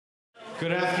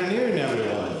Good afternoon,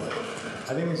 everyone.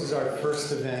 I think this is our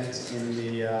first event in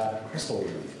the Crystal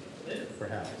Room,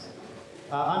 perhaps.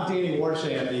 I'm Danny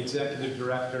Warshay. I'm the Executive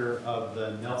Director of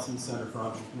the Nelson Center for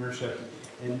Entrepreneurship.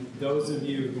 And those of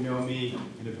you who know me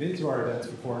and have been to our events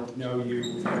before know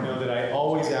that I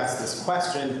always ask this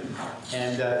question,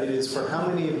 and it is, for how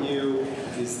many of you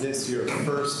is this your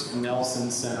first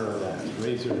Nelson Center event?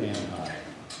 Raise your hand high.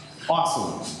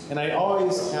 Awesome. And I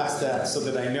always ask that so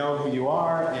that I know who you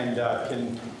are and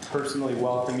can personally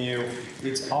welcome you.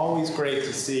 It's always great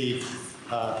to see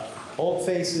old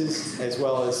faces as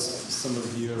well as some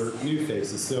of your new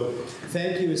faces. So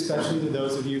thank you especially to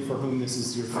those of you for whom this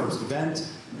is your first event.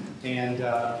 And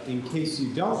in case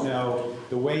you don't know,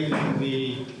 the way you can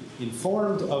be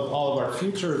informed of all of our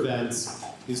future events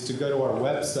is to go to our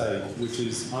website, which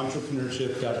is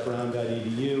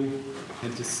entrepreneurship.brown.edu,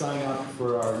 and to sign up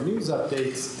for our news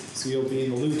updates so you'll be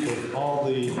in the loop of all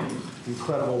the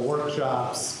incredible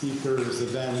workshops, speakers,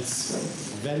 events,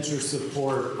 venture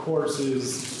support,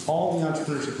 courses, all the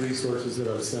entrepreneurship resources that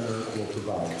our center will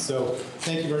provide. So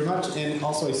thank you very much. And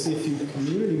also I see a few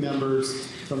community members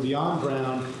from beyond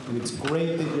Brown, and it's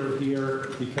great that you're here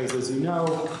because, as you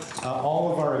know,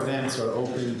 all of our events are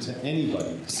open to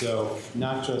anybody, so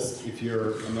not just if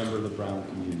you're a member of the Brown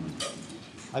community.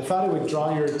 I thought I would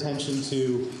draw your attention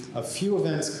to a few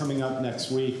events coming up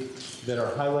next week that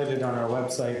are highlighted on our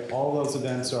website. All those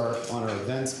events are on our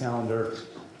events calendar.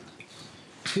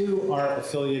 Two are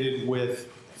affiliated with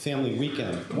Family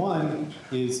Weekend. One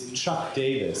is Chuck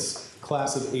Davis,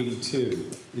 class of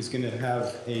 '82, is going to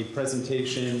have a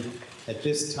presentation at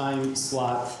this time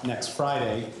slot next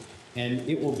Friday, and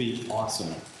it will be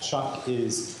awesome. Chuck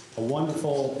is a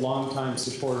wonderful, longtime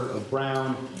supporter of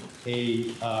Brown,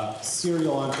 a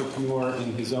serial entrepreneur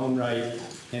in his own right,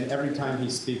 and every time he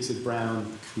speaks at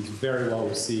Brown, he's very well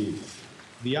received.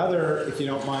 The other, if you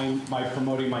don't mind my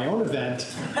promoting my own event,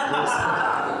 is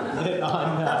that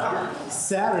on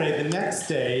Saturday, the next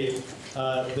day,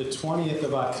 the 20th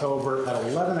of October at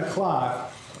 11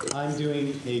 o'clock, I'm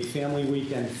doing a Family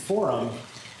Weekend Forum.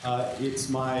 It's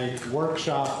my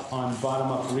workshop on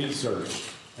bottom-up research.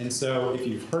 And so if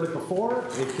you've heard it before,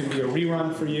 it can be a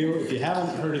rerun for you. If you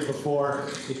haven't heard it before,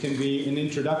 it can be an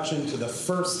introduction to the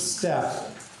first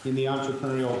step in the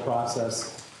entrepreneurial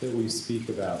process that we speak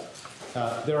about.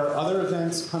 There are other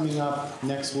events coming up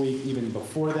next week, even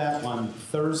before that, on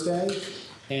Thursday.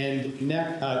 And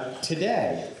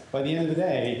today, by the end of the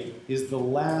day, is the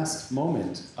last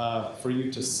moment for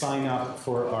you to sign up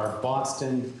for our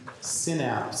Boston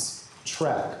Synapse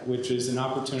Trek, which is an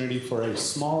opportunity for a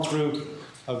small group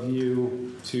of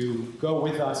you to go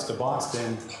with us to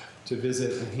Boston to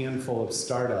visit a handful of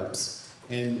startups.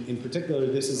 And in particular,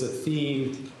 this is a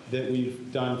theme that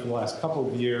we've done for the last couple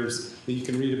of years that you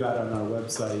can read about on our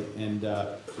website. And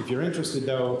if you're interested,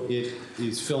 though, it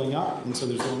is filling up, and so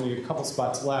there's only a couple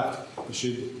spots left. You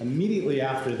should immediately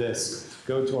after this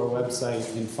go to our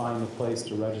website and find a place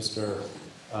to register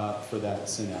for that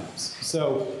synapse.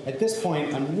 So at this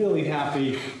point, I'm really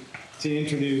happy to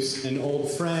introduce an old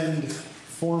friend,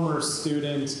 former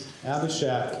student,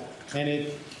 Abhishek, and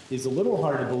it is a little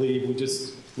hard to believe. We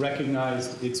just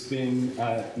recognized it's been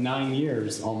 9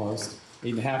 years almost,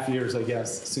 8.5 years, I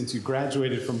guess, since you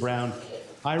graduated from Brown.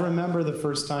 I remember the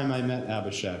first time I met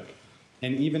Abhishek,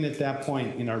 and even at that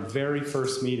point, in our very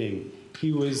first meeting,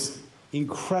 he was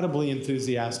incredibly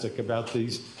enthusiastic about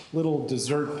these little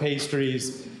dessert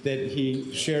pastries that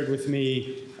he shared with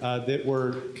me that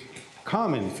were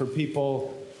common for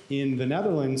people in the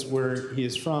Netherlands, where he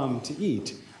is from, to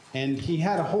eat. And he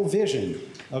had a whole vision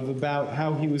about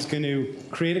how he was going to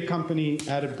create a company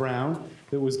out of Brown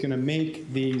that was going to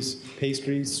make these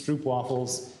pastries,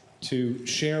 stroopwafels, to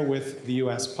share with the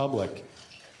US public.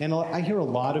 And I hear a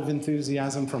lot of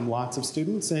enthusiasm from lots of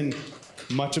students, and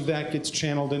much of that gets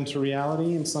channeled into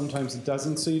reality, and sometimes it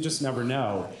doesn't, so you just never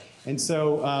know. And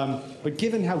so, but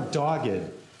given how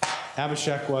dogged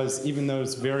Abhishek was, even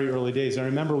those very early days. I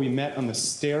remember we met on the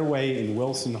stairway in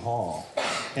Wilson Hall.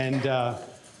 And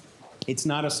it's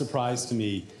not a surprise to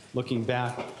me, looking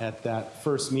back at that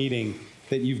first meeting,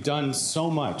 that you've done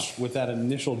so much with that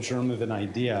initial germ of an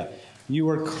idea. You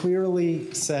were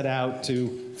clearly set out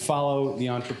to follow the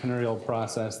entrepreneurial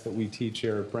process that we teach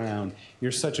here at Brown.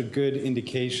 You're such a good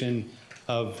indication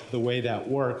of the way that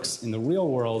works in the real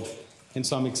world. And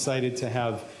so I'm excited to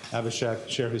have Abhishek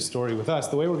share his story with us.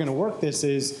 The way we're going to work this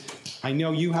is, I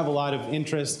know you have a lot of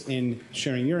interest in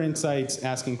sharing your insights,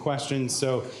 asking questions,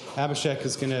 so Abhishek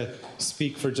is going to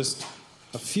speak for just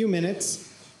a few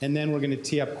minutes, and then we're going to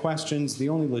tee up questions. The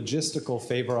only logistical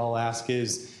favor I'll ask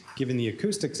is, given the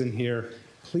acoustics in here,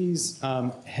 please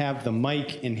have the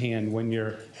mic in hand when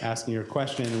you're asking your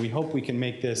question. And we hope we can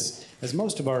make this, as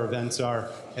most of our events are,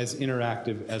 as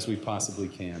interactive as we possibly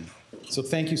can. So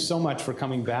thank you so much for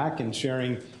coming back and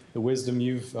sharing the wisdom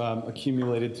you've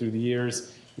accumulated through the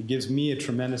years. It gives me a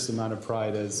tremendous amount of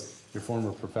pride as your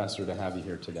former professor to have you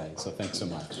here today. So thanks so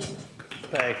much.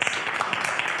 Thanks.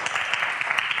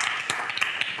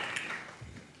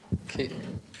 Okay.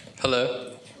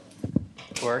 Hello.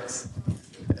 Works.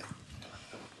 Okay.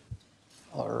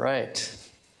 All right.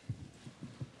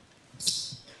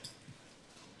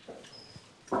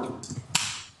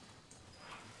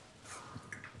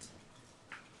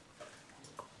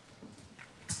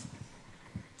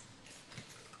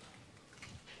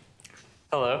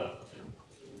 Hello.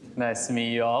 Nice to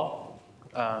meet you all.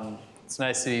 It's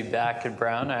nice to be back at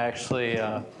Brown. I actually,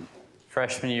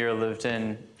 freshman year, lived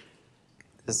in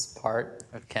this part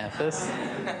of campus.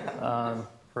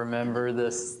 Remember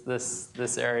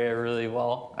this area really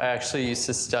well. I actually used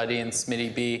to study in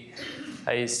Smitty B.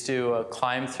 I used to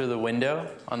climb through the window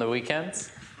on the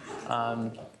weekends.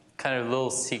 Kind of a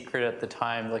little secret at the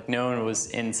time, like no one was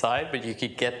inside, but you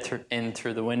could get in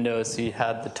through the window, so you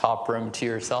had the top room to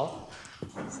yourself.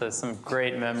 So some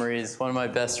great memories. One of my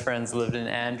best friends lived in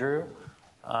Andrew.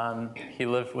 He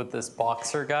lived with this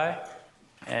boxer guy,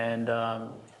 and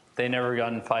they never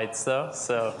got in fights though.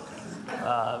 So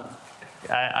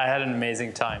I had an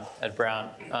amazing time at Brown,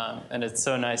 and it's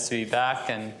so nice to be back.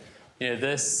 And you know,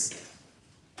 this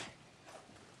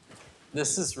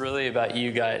is really about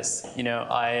you guys. You know,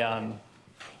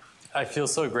 I feel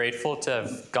so grateful to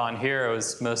have gone here. I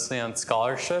was mostly on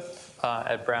scholarship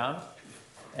at Brown.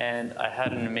 And I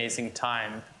had an amazing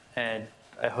time, and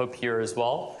I hope you're as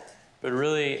well. But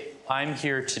really, I'm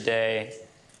here today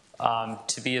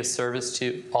to be of service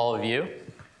to all of you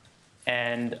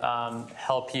and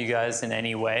help you guys in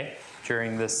any way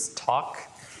during this talk.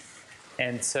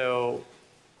 And so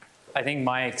I think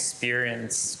my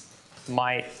experience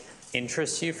might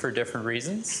interest you for different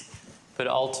reasons, but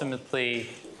ultimately,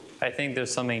 I think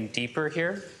there's something deeper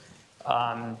here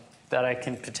that I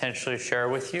can potentially share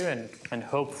with you, and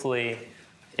hopefully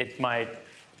it might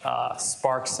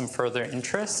spark some further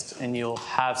interest, and you'll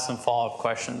have some follow-up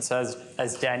questions.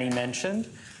 As Danny mentioned,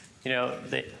 you know,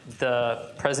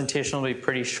 the presentation will be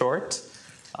pretty short,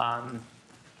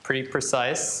 pretty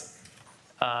precise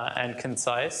and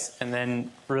concise, and then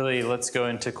really let's go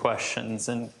into questions.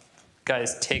 And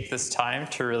guys, take this time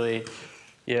to really,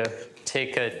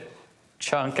 take a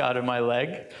chunk out of my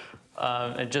leg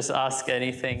and just ask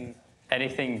anything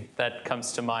that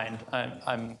comes to mind.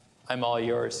 I'm all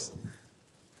yours.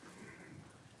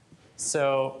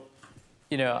 So,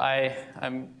 you know,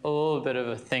 I'm a little bit of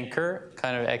a thinker,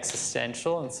 kind of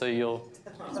existential, and so you'll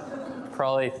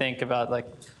probably think about, like,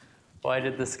 why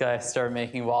did this guy start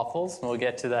making waffles? And we'll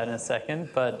get to that in a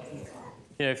second. But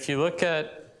you know, if you look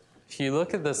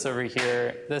at this over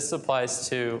here, this applies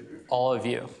to all of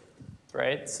you,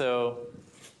 right? So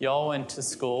you all went to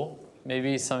school.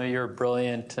 Maybe some of you are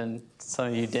brilliant and some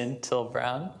of you didn't till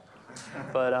Brown.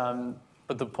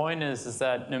 But the point is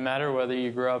that no matter whether you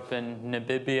grew up in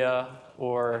Namibia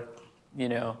or, you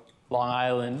know, Long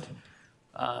Island,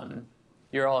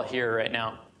 you're all here right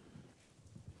now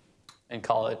in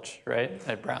college, right,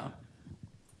 at Brown.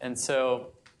 And so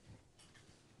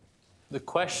the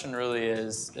question really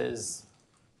is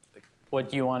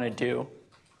what do you want to do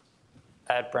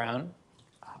at Brown?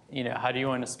 You know, how do you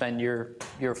want to spend your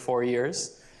 4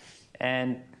 years?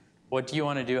 And what do you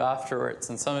want to do afterwards?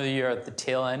 And some of you are at the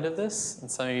tail end of this,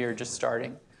 and some of you are just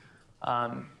starting.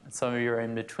 And some of you are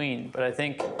in between. But I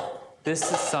think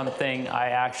this is something I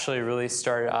actually really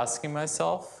started asking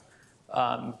myself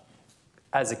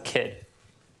as a kid,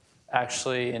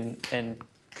 actually in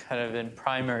kind of in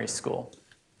primary school.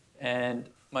 And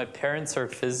my parents are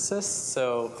physicists,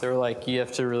 so they're like, you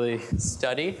have to really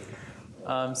study.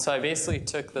 So I basically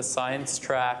took the science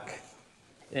track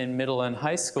in middle and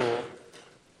high school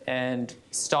and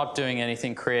stopped doing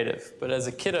anything creative. But as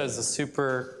a kid, I was a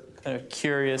super kind of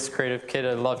curious, creative kid.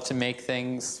 I loved to make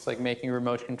things, like making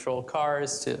remote control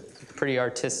cars, to pretty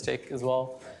artistic as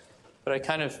well. But I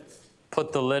kind of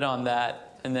put the lid on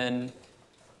that, and then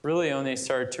really only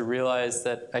started to realize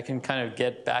that I can kind of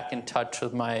get back in touch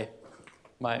with my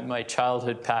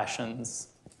childhood passions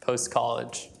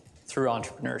post-college through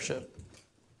entrepreneurship.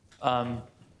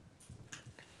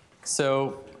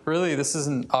 So really, this is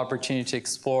an opportunity to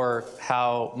explore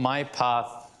how my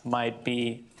path might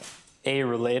be A,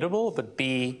 relatable, but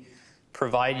B,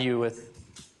 provide you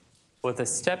with a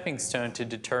stepping stone to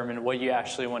determine what you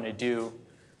actually want to do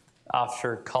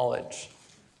after college.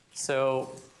 So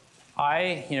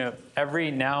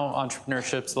every now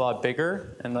entrepreneurship's a lot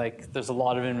bigger, and like there's a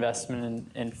lot of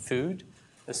investment in food,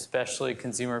 especially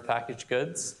consumer packaged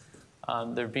goods.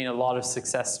 There have been a lot of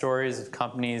success stories of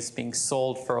companies being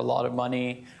sold for a lot of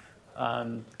money,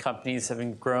 companies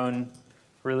having grown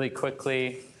really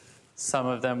quickly, some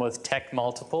of them with tech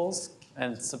multiples,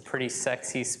 and it's a pretty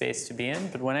sexy space to be in.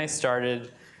 But when I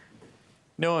started,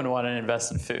 no one wanted to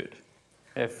invest in food.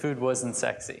 Food wasn't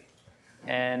sexy.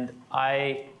 And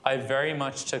I very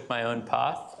much took my own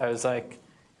path. I was like,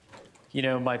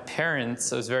 my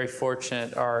parents, I was very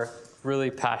fortunate, are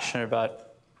really passionate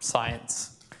about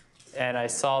science. And I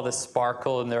saw the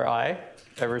sparkle in their eye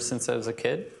ever since I was a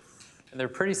kid. And they're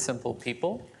pretty simple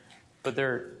people, but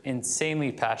they're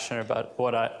insanely passionate about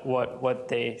what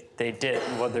they did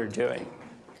and what they're doing.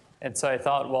 And so I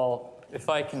thought, well, if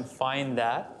I can find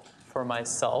that for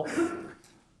myself,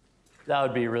 that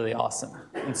would be really awesome.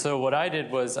 And so what I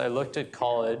did was I looked at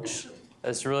college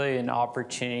as really an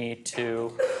opportunity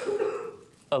to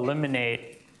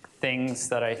eliminate things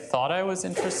that I thought I was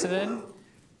interested in,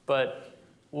 but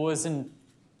wasn't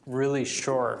really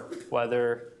sure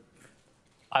whether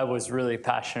I was really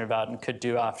passionate about and could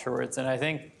do afterwards. And I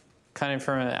think kind of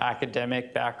from an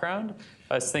academic background,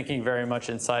 I was thinking very much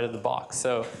inside of the box.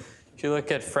 So if you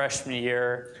look at freshman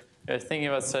year, I was thinking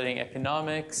about studying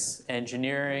economics,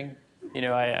 engineering.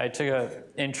 I took an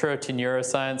intro to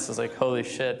neuroscience. I was like, holy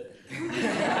shit,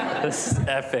 this is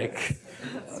epic.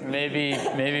 Maybe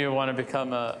I want to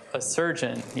become a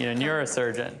surgeon,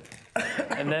 neurosurgeon.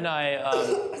 And then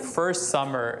first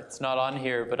summer, it's not on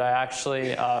here, but I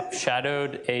actually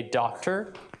shadowed a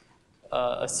doctor,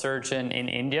 a surgeon in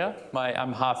India.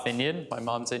 I'm half Indian, my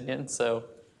mom's Indian, so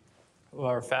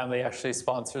our family actually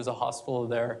sponsors a hospital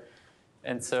there.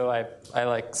 And so I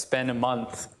like spent a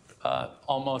month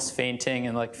almost fainting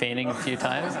and like fainting a few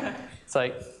times. It's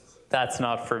like, that's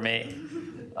not for me.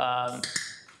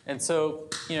 And so,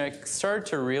 I started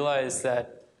to realize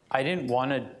that I didn't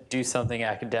want to do something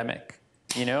academic.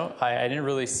 I didn't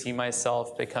really see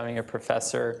myself becoming a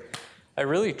professor. I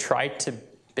really tried to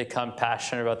become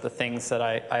passionate about the things that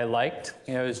I liked.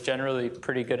 I was generally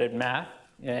pretty good at math.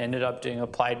 I ended up doing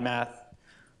applied math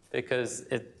because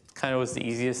it kind of was the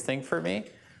easiest thing for me.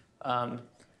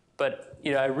 But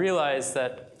I realized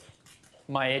that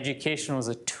my education was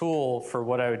a tool for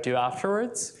what I would do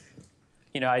afterwards.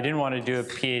 I didn't want to do a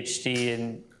PhD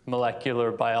in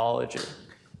molecular biology.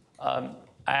 I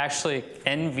actually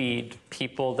envied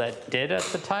people that did at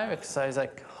the time because I was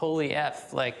like, holy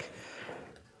F, like,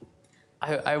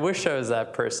 I wish I was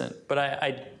that person. But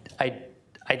I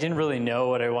didn't really know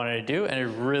what I wanted to do, and it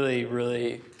really,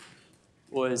 really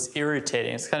was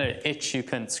irritating. It's kind of an itch you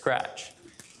couldn't scratch.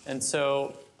 And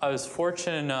so I was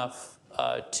fortunate enough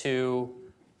to,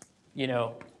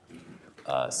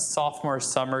 sophomore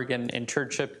summer get an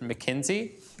internship in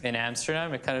McKinsey in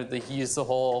Amsterdam. It kind of used the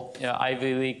whole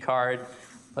Ivy League card,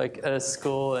 like at a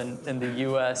school in the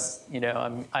U.S.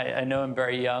 I know I'm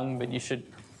very young, but you should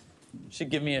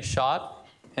give me a shot.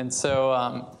 And so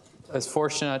I was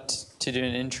fortunate to do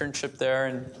an internship there,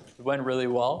 and it went really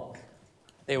well.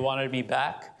 They wanted me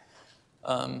back.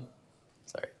 Sorry.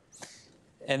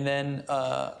 And then,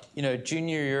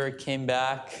 junior year I came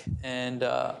back, and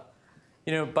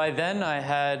by then I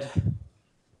had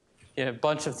a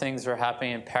bunch of things were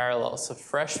happening in parallel. So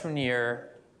freshman year,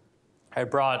 I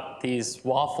brought these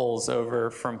waffles over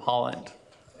from Holland,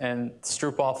 and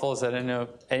stroopwafels. I don't know.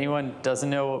 Anyone doesn't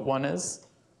know what one is?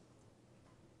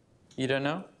 You don't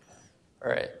know?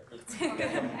 All right.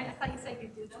 I thought you said you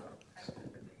do that.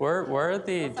 Where are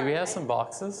the? Do we have some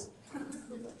boxes?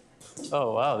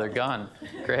 Oh wow, they're gone.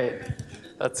 Great.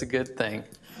 That's a good thing.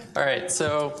 All right.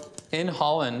 So in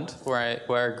Holland, where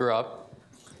I grew up,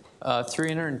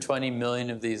 320 million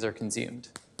of these are consumed.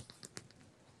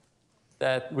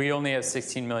 That we only have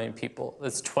 16 million people.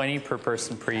 That's 20 per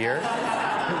person per year.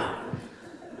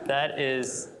 That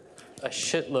is a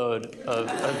shitload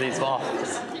of these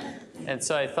waffles. And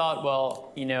so I thought,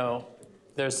 well,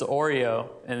 there's the Oreo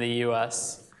in the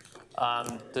US.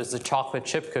 There's the chocolate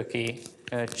chip cookie,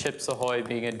 Chips Ahoy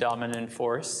being a dominant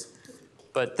force.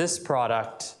 But this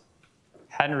product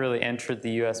hadn't really entered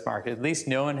the US market. At least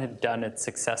no one had done it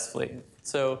successfully.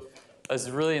 So I was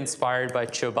really inspired by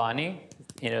Chobani,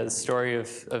 the story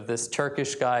of this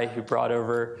Turkish guy who brought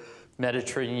over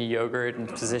Mediterranean yogurt and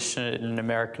positioned it in an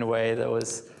American way that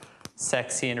was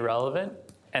sexy and relevant,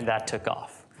 and that took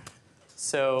off.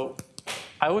 So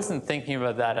I wasn't thinking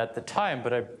about that at the time,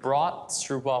 but I brought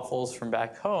stroopwafels from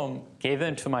back home, gave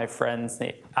them to my friends,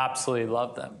 they absolutely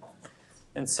loved them.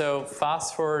 And so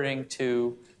fast forwarding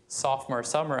to sophomore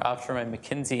summer after my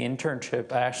McKinsey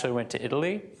internship, I actually went to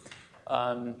Italy.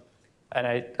 And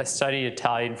I studied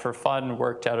Italian for fun,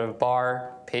 worked out of a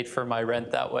bar, paid for my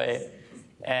rent that way.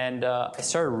 And I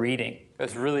started reading. I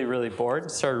was really, really bored.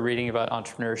 Started reading about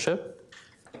entrepreneurship.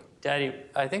 Daddy,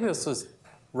 I think this was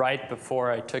right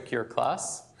before I took your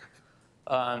class.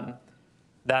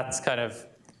 That's kind of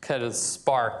the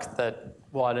spark that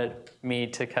wanted me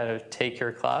to kind of take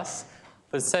your class.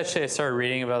 But essentially, I started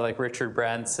reading about like Richard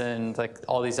Branson, like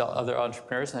all these other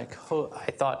entrepreneurs, and I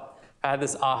thought, I had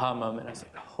this aha moment. I was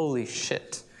like, holy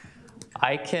shit,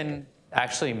 I can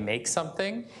actually make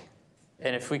something,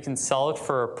 and if we can sell it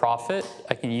for a profit,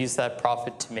 I can use that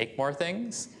profit to make more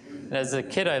things. And as a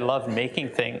kid, I loved making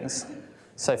things,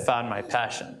 so I found my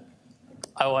passion.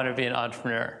 I want to be an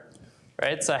entrepreneur,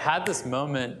 right? So I had this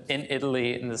moment in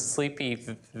Italy in this sleepy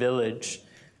village,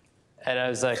 and I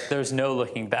was like, there's no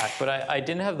looking back. But I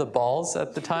didn't have the balls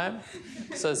at the time.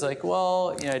 So I was like,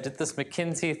 well, I did this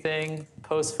McKinsey thing,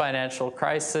 post-financial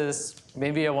crisis.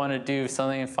 Maybe I want to do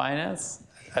something in finance.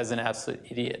 I was an absolute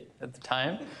idiot at the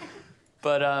time.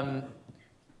 But I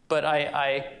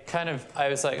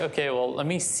was like, okay, well, let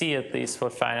me see at least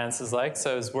what finance is like.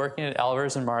 So I was working at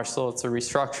Alvarez & Marsal. It's a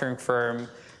restructuring firm.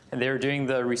 And they were doing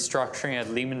the restructuring at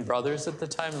Lehman Brothers at the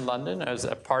time in London. I was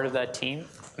a part of that team.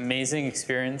 Amazing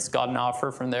experience, got an offer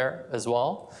from there as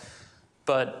well.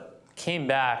 But came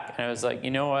back and I was like, you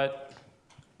know what?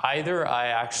 Either I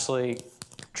actually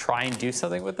try and do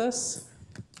something with this.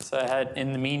 So I had,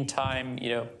 in the meantime,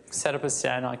 set up a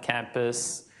stand on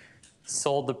campus,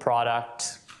 sold the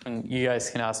product, and you guys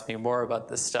can ask me more about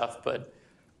this stuff, but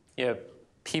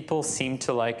people seem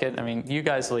to like it. I mean, you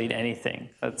guys will eat anything.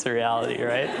 That's the reality,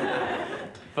 right?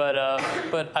 But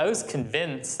I was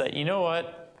convinced that, you know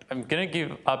what? I'm going to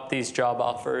give up these job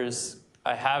offers.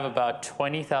 I have about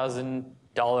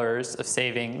 $20,000 of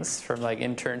savings from like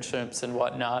internships and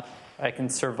whatnot. I can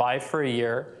survive for a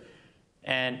year.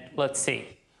 And let's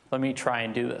see. Let me try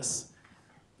and do this.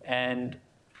 And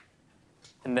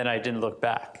then I didn't look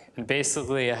back. And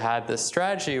basically, I had this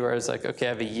strategy where I was like, okay, I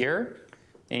have a year.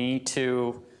 I need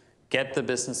to get the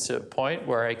business to a point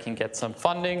where I can get some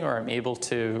funding or I'm able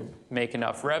to make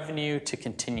enough revenue to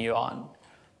continue on.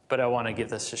 But I want to give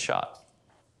this a shot.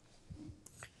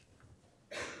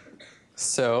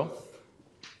 So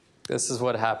this is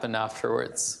what happened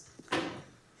afterwards.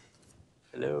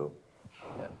 Hello?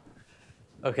 Yeah.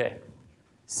 Okay.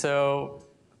 So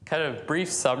kind of brief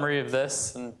summary of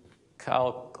this, and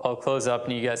I'll close up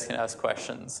and you guys can ask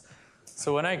questions.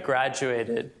 So when I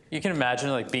graduated, you can imagine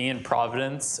like being in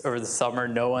Providence over the summer,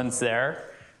 no one's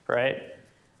there, right?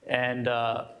 And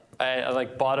I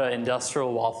like bought an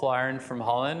industrial waffle iron from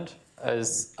Holland. I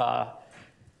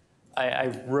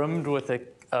roomed with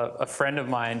a friend of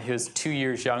mine who's 2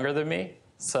 years younger than me.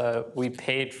 So we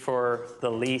paid for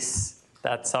the lease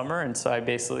that summer. And so I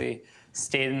basically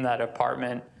stayed in that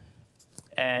apartment.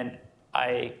 And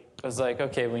I was like,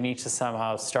 okay, we need to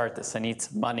somehow start this. I need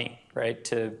some money, right,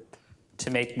 to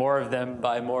make more of them,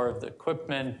 buy more of the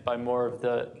equipment, buy more of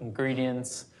the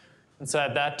ingredients. And so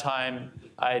at that time,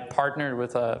 I had partnered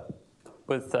with an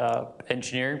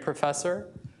engineering professor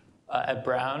at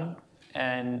Brown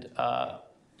and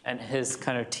his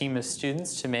kind of team of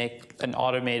students to make an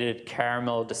automated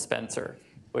caramel dispenser,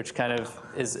 which kind of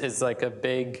is like a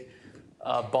big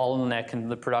bottleneck in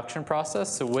the production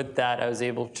process. So with that, I was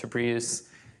able to produce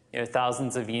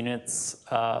thousands of units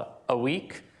a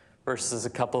week versus a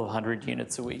couple of hundred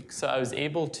units a week. So I was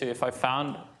able to, if I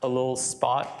found a little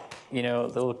spot, a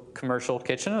little commercial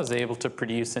kitchen, I was able to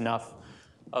produce enough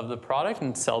of the product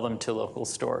and sell them to local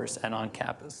stores and on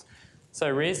campus. So I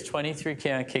raised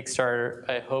 $23K on Kickstarter.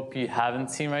 I hope you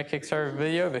haven't seen my Kickstarter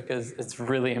video because it's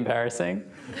really embarrassing.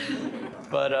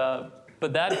 But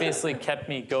that basically kept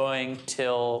me going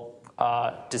till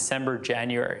December,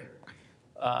 January.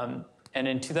 And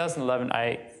in 2011,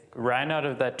 I ran out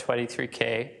of that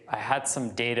 $23K. I had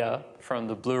some data from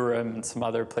the Blue Room and some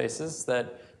other places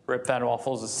that Rip Van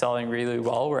Wafels is selling really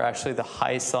well. We're actually the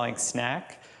highest selling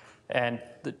snack. And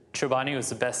the Chobani was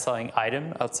the best selling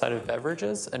item outside of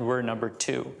beverages, and we're number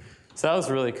 2. So that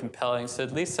was really compelling. So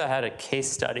at least I had a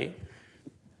case study.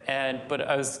 But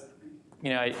I was, we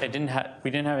didn't have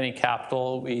any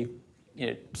capital.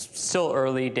 Still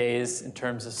early days in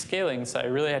terms of scaling. So I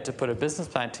really had to put a business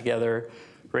plan together,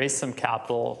 raise some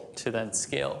capital to then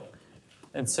scale.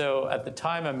 And so at the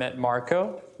time I met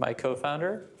Marco, my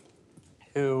co-founder,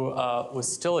 who was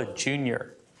still a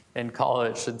junior in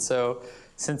college. And so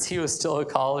since he was still a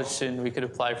college student, we could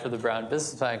apply for the Brown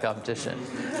Business Plan competition.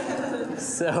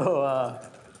 So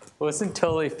it wasn't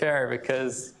totally fair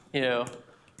because,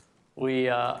 we,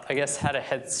 I guess, had a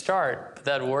head start, but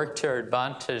that worked to our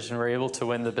advantage and we were able to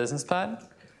win the business plan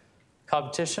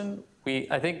competition.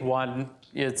 I think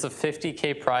it's a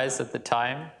 50K prize at the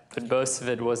time, but most of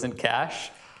it wasn't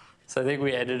cash. So I think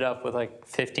we ended up with like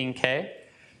 15K.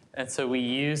 And so we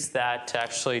used that to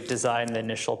actually design the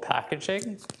initial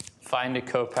packaging, find a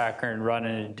co-packer, and run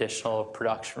an additional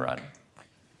production run.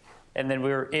 And then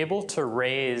we were able to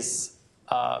raise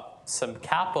some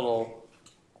capital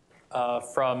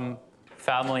from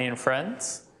family and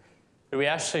friends. We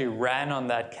actually ran on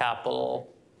that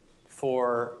capital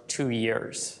for 2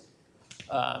 years,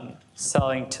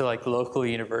 selling to like local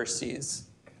universities.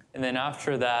 And then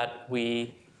after that, there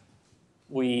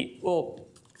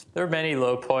were many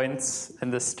low points in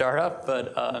the startup,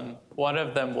 but one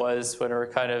of them was when we were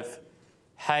kind of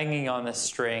hanging on the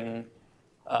string.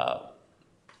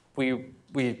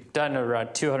 We'd done around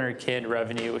 200K in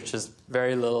revenue, which is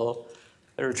very little.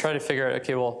 And we're trying to figure out,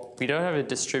 okay, well, we don't have a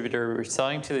distributor. We're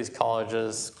selling to these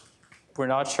colleges. We're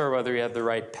not sure whether we have the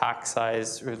right pack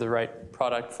size or the right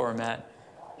product format.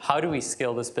 How do we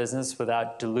scale this business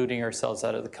without diluting ourselves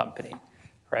out of the company,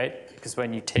 right? Because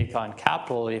when you take on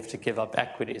capital, you have to give up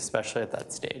equity, especially at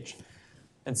that stage.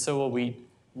 And so what we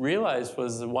realized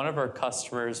was that one of our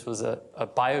customers was a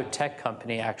biotech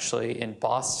company actually in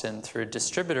Boston through a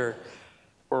distributor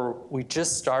where we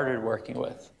just started working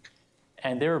with.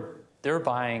 And they were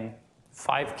buying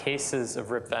 5 cases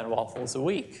of Rip Van Wafels a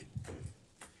week.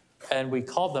 And we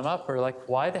called them up. We were like,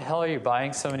 why the hell are you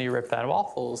buying so many Rip Van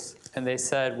Wafels? And they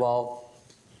said, well,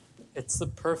 it's the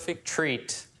perfect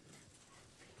treat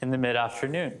in the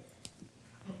mid-afternoon.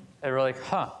 And we're like,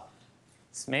 huh.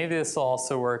 So maybe this will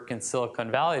also work in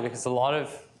Silicon Valley because a lot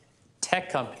of tech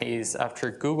companies, after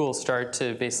Google, start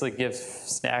to basically give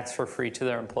snacks for free to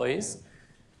their employees.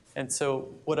 And so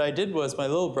what I did was my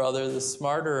little brother, the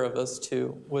smarter of us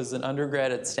two, was an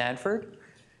undergrad at Stanford.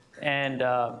 And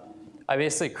I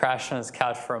basically crashed on his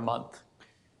couch for a month.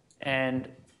 And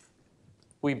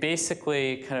we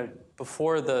basically kind of,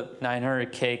 before the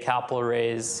 900K capital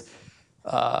raise,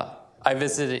 I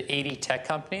visited 80 tech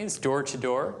companies door to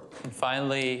door and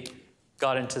finally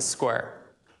got into Square.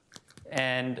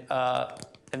 And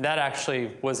that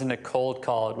actually wasn't a cold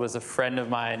call. It was a friend of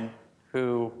mine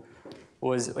who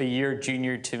was a year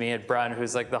junior to me at Brown, who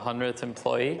was like the 100th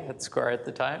employee at Square at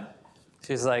the time.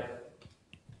 She's like,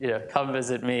 come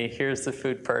visit me. Here's the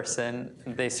food person.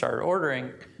 And they started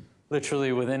ordering.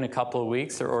 Literally within a couple of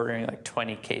weeks, they're ordering like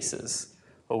 20 cases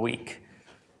a week.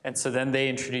 And so then they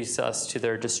introduced us to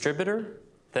their distributor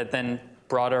that then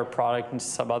brought our product into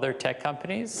some other tech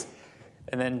companies.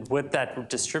 And then with that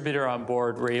distributor on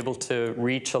board, we're able to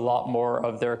reach a lot more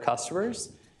of their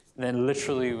customers. And then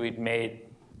literally we'd made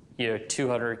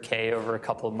 200K over a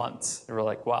couple of months. And we're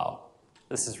like, wow,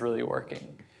 this is really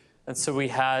working. And so we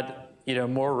had a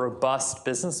more robust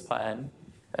business plan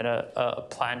and a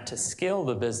plan to scale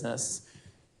the business.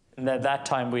 And at that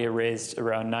time, we had raised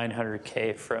around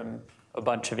 900K from a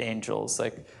bunch of angels,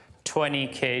 like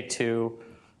 20K to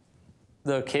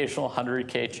the occasional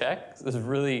 100K check. It was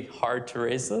really hard to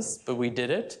raise this, but we did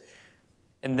it.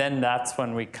 And then that's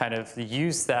when we kind of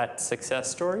used that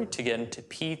success story to get into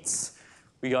Pete's.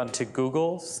 We got into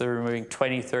Google, so they were moving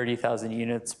 20, 30,000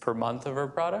 units per month of our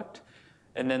product.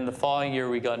 And then the following year,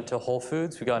 we got into Whole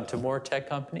Foods. We got into more tech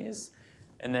companies.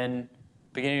 And then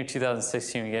beginning of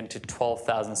 2016, we got into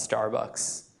 12,000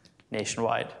 Starbucks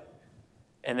nationwide.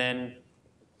 And then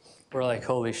we're like,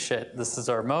 holy shit, this is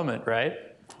our moment, right?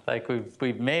 Like,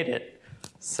 we've made it.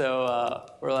 So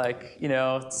we're like,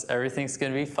 everything's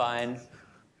going to be fine.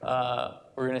 We're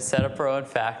going to set up our own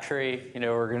factory.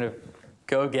 We're going to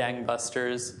go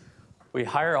gangbusters. We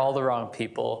hire all the wrong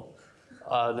people.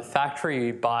 The factory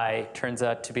we buy turns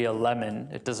out to be a lemon.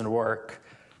 It doesn't work.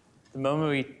 The moment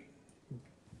we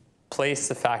place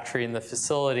the factory in the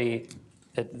facility,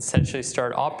 it essentially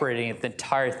start operating it, the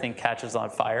entire thing catches on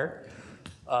fire.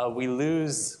 We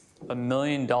lose $1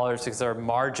 million because our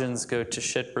margins go to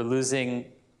shit. We're losing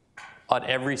on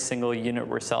every single unit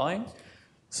we're selling.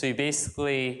 So you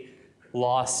basically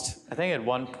lost, I think at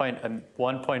one point,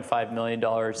 $1.5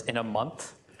 million in a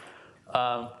month,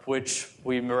 which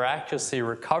we miraculously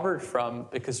recovered from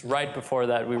because right before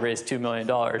that, we raised $2 million.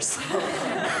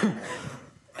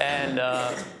 And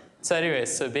so anyway,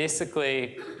 so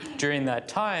basically during that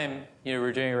time,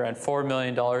 we're doing around $4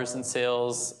 million in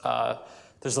sales.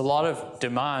 There's a lot of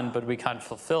demand, but we can't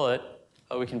fulfill it.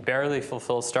 We can barely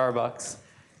fulfill Starbucks.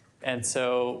 And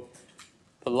so,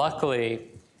 but luckily,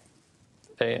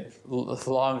 a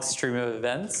long stream of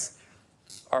events,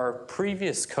 our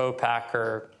previous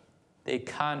co-packer, they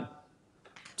can't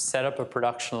set up a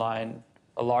production line,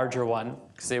 a larger one,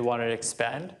 because they wanted to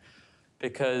expand.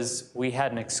 because we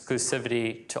had an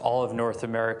exclusivity to all of North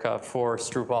America for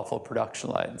stroopwafel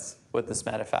production lines with this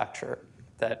manufacturer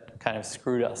that kind of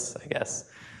screwed us, I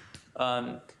guess.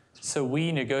 So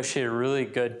we negotiated a really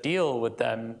good deal with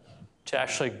them to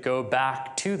actually go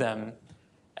back to them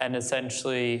and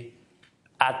essentially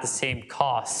at the same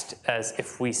cost as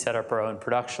if we set up our own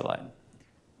production line.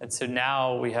 And so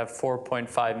now we have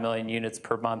 4.5 million units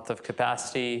per month of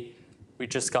capacity. We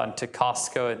just got into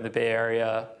Costco in the Bay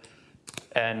Area,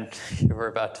 and we're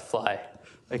about to fly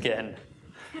again.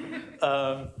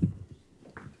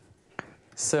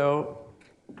 So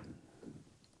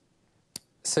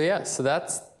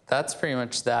that's pretty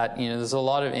much that. You know, there's a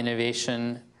lot of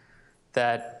innovation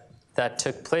that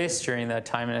took place during that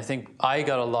time, and I think I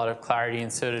got a lot of clarity,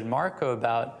 and so did Marco,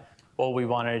 about what we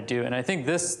wanted to do. And I think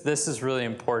this is really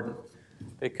important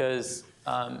because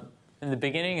in the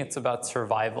beginning it's about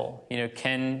survival. You know,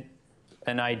 can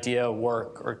an idea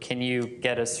work, or can you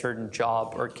get a certain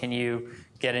job, or can you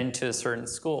get into a certain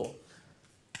school?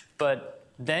 But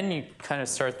then you kind of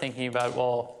start thinking about,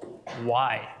 well,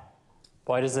 why?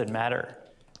 Why does it matter?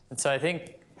 And so I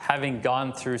think having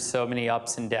gone through so many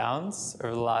ups and downs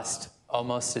over the last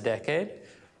almost a decade,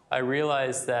 I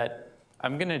realized that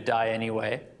I'm going to die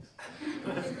anyway.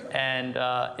 And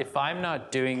if I'm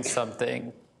not doing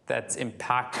something that's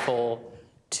impactful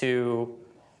to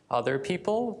other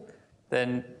people,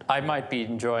 then I might be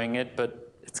enjoying it,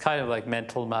 but it's kind of like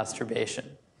mental masturbation,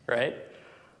 right?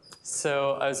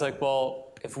 So I was like,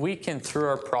 well, if we can, through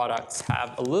our products,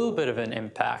 have a little bit of an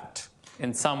impact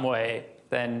in some way,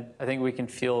 then I think we can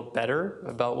feel better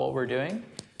about what we're doing.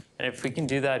 And if we can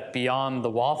do that beyond the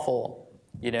waffle,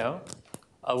 you know,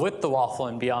 with the waffle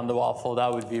and beyond the waffle,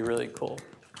 that would be really cool.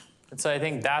 And so I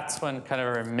think that's when kind of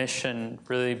our mission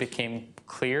really became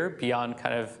clear, beyond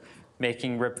kind of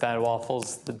making Rip Van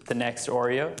Wafels the next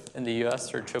Oreo in the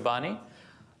US or Chobani.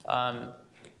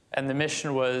 And the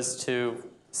mission was to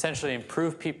essentially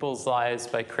improve people's lives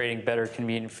by creating better,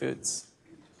 convenient foods.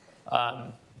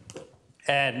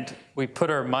 And we put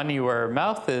our money where our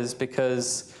mouth is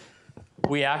because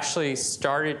we actually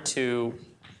started to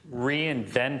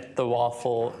reinvent the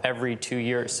waffle every 2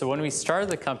 years. So when we started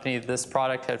the company, this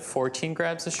product had 14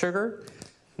 grams of sugar.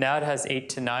 Now it has 8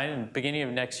 to 9, and beginning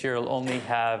of next year, it'll only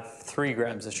have 3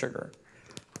 grams of sugar.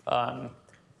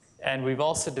 And we've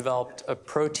also developed a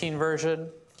protein version,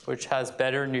 which has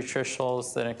better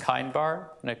nutritionals than a Kind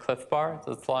bar and a Cliff bar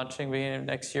that's launching beginning of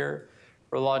next year.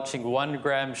 We're launching 1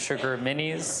 gram sugar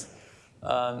minis.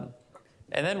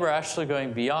 And then we're actually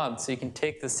going beyond, so you can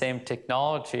take the same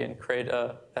technology and create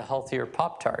a healthier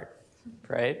Pop-Tart,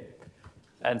 right?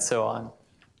 And so on.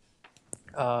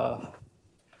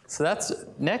 So that's,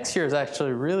 next year is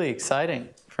actually really exciting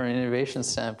from an innovation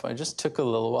standpoint. It just took a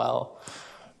little while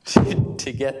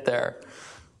to get there.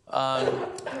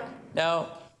 Now,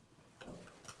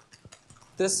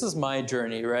 this is my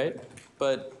journey, right?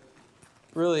 But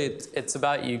really, it's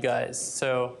about you guys.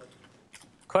 So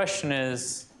the question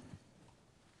is,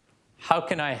 how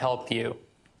can I help you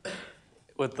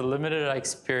with the limited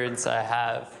experience I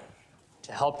have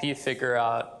to help you figure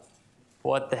out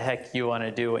what the heck you want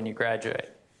to do when you graduate,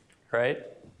 right?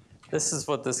 This is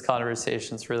what this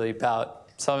conversation is really about.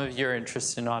 Some of you are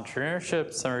interested in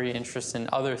entrepreneurship, some of you are interested in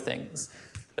other things.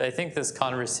 But I think this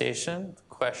conversation,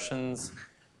 questions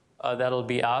that'll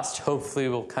be asked, hopefully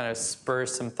will kind of spur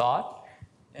some thought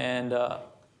and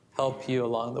help you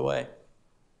along the way.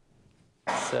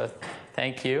 So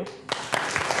thank you.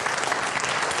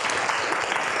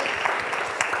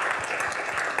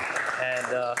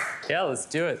 And yeah, let's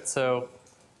do it. So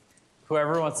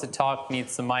whoever wants to talk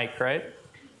needs the mic, right?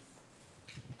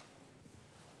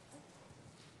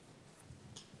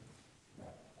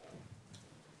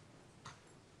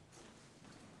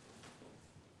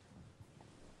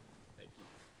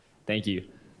 Thank you.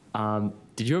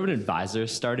 Did you have an advisor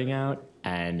starting out,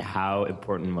 and how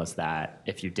important was that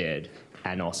if you did?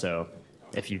 And also,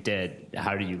 if you did,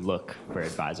 how do you look for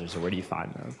advisors, or where do you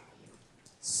find them?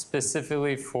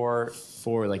 Specifically for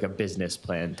like a business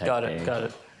plan type thing. Got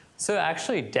it. So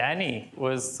actually, Danny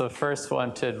was the first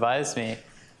one to advise me,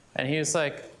 and he was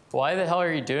like, "Why the hell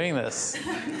are you doing this?"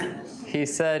 He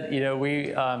said, "You know, we,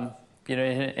 you know,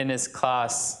 in his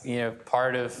class, you know,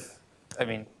 part of, I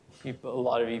mean, a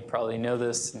lot of you probably know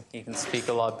this, and he can speak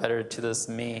a lot better to this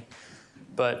than me,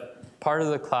 but part of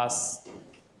the class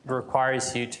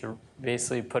requires you to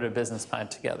basically put a business plan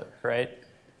together, right?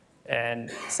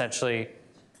 And essentially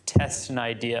test an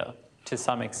idea to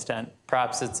some extent.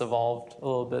 Perhaps it's evolved a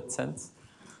little bit since.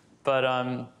 But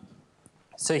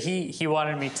so he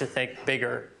wanted me to think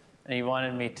bigger, and he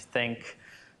wanted me to think,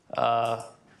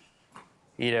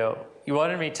 you know, he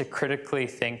wanted me to critically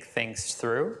think things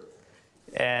through.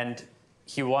 And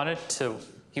he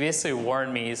basically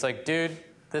warned me, he's like, dude,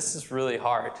 this is really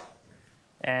hard.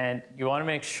 And you want to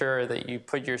make sure that you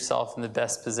put yourself in the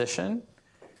best position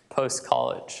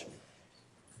post-college.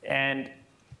 And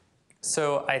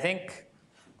so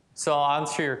I'll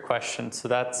answer your question. So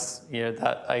that's,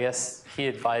 that I guess he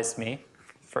advised me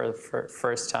for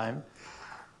first time.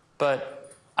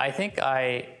 But I think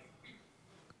I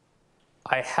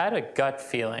had a gut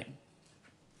feeling.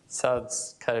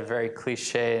 Sounds kind of very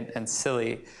cliche and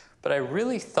silly, but I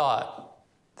really thought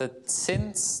that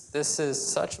since this is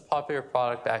such a popular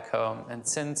product back home, and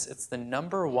since it's the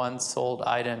 #1 sold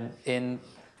item in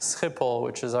Schiphol,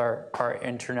 which is our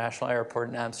international airport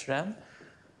in Amsterdam,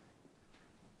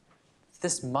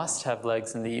 this must have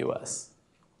legs in the US.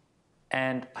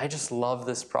 And I just love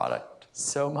this product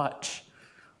so much.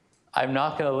 I'm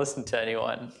not going to listen to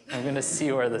anyone. I'm going to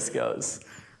see where this goes.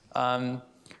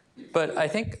 But I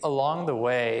think along the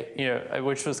way,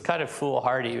 which was kind of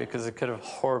foolhardy because it could have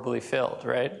horribly failed,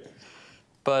 right?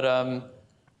 But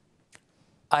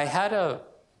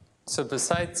so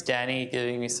besides Danny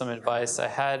giving me some advice, I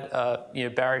had,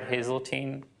 Barrett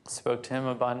Hazeltine, spoke to him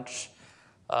a bunch.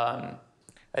 I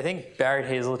think Barrett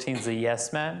Hazeltine's a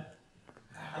yes man.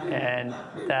 And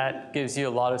that gives you a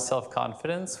lot of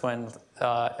self-confidence when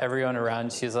everyone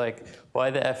around you is like, why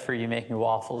the F are you making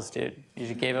waffles, dude?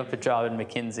 You gave up a job in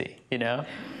McKinsey,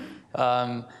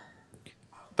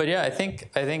 But yeah, I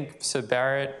think so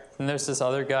Barrett, and there's this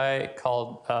other guy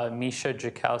called Misha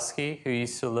Jakowski who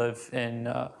used to live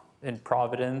in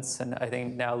Providence and I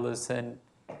think now lives in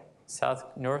South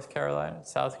Carolina.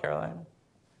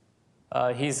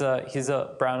 He's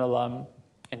a Brown alum.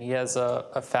 And he has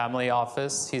a family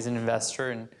office. He's an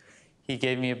investor, and he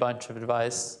gave me a bunch of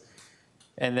advice.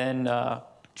 And then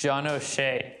John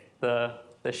O'Shea, the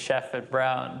chef at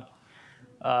Brown,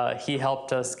 he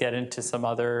helped us get into some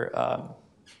other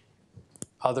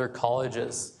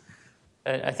colleges.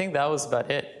 And I think that was about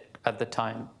it at the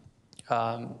time.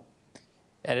 And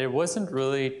it wasn't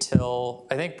really till,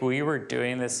 I think we were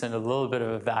doing this in a little bit of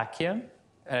a vacuum.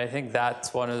 And I think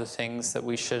that's one of the things that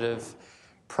we should have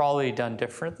probably done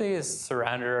differently, is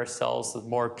surrounded ourselves with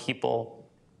more people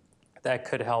that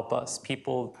could help us,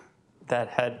 people that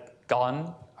had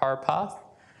gone our path,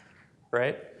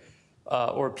 right?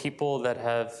 Or people that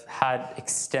have had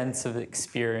extensive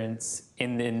experience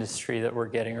in the industry that we're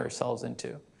getting ourselves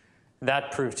into.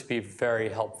 That proved to be very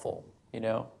helpful.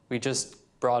 We just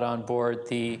brought on board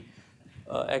the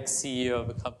ex-CEO of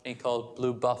a company called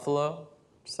Blue Buffalo.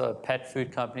 It's a pet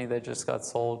food company that just got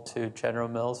sold to General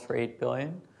Mills for $8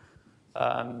 billion.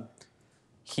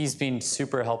 He's been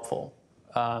super helpful.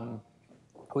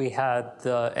 We had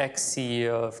the ex-CEO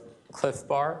of Cliff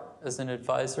Bar as an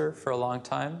advisor for a long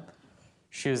time.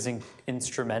 She was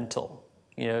instrumental.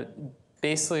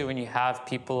 Basically when you have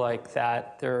people like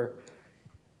that, they're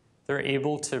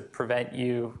able to prevent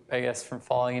you, I guess, from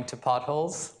falling into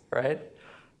potholes, right?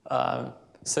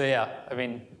 So yeah,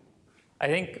 I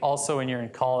think also when you're in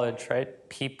college, right,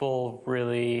 people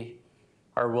really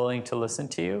are willing to listen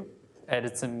to you. And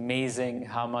it's amazing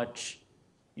how much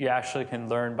you actually can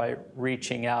learn by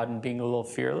reaching out and being a little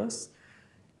fearless.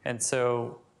 And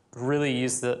so really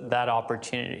use that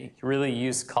opportunity. Really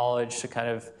use college to kind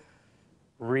of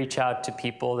reach out to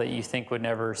people that you think would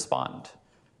never respond,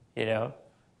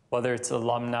 whether it's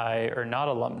alumni or not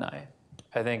alumni.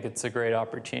 I think it's a great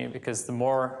opportunity because the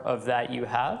more of that you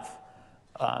have,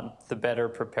 the better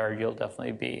prepared you'll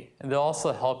definitely be. And they'll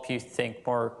also help you think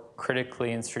more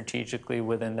critically and strategically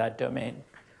within that domain.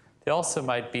 They also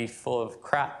might be full of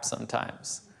crap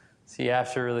sometimes. So you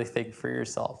have to really think for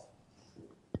yourself.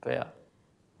 But yeah.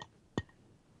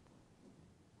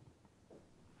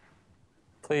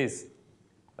 Please.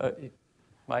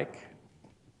 Mike?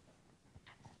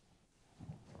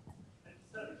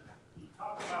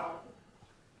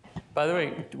 By the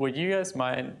way, would you guys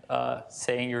mind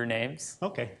saying your names?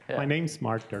 Okay. Yeah. My name's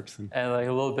Mark Dirksen. And a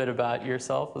little bit about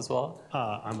yourself as well?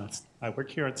 I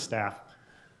work here at staff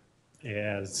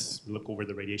as look over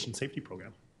the radiation safety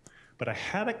program. But I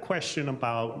had a question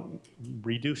about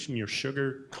reducing your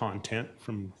sugar content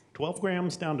from 12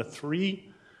 grams down to 3.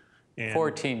 And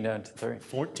 14 down to 3.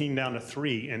 14 down to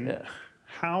 3. And yeah.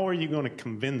 How are you going to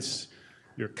convince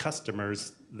your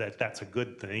customers that that's a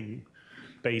good thing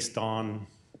based on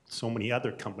so many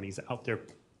other companies out there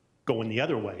going the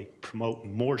other way,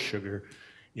 promoting more sugar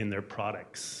in their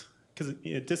products? Because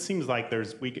it just seems like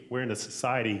we're in a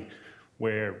society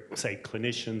where, say,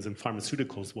 clinicians and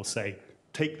pharmaceuticals will say,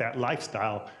 take that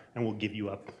lifestyle and we'll give you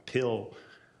a pill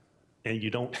and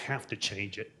you don't have to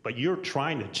change it. But you're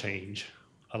trying to change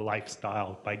a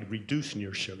lifestyle by reducing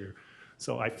your sugar.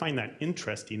 So I find that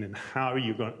interesting in how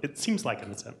you're going, it seems like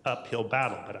it's an uphill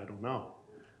battle, but I don't know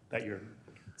that you're.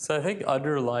 So I think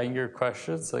underlying your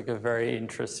question is like a very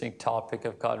interesting topic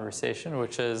of conversation,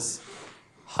 which is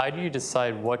how do you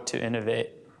decide what to innovate,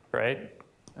 right?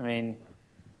 I mean,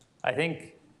 I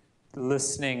think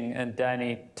listening, and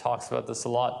Danny talks about this a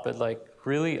lot, but like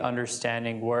really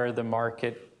understanding where the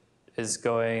market is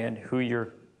going and who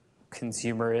your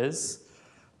consumer is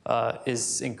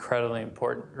incredibly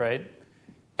important, right?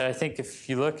 And I think if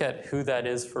you look at who that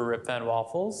is for Rip Van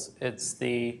Wafels, it's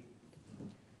the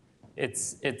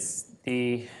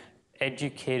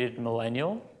educated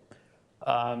millennial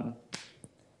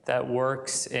that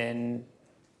works in,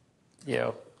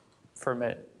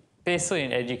 basically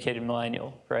an educated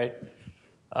millennial, right?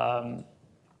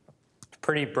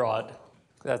 Pretty broad.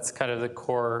 That's kind of the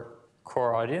core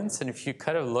audience. And if you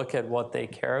kind of look at what they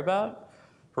care about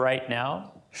right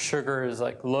now,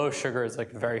 low sugar is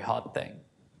like a very hot thing.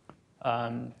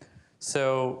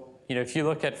 So, if you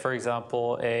look at, for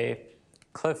example, a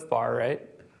Cliff Bar, right?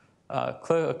 A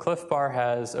Cliff Bar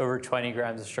has over 20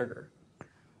 grams of sugar.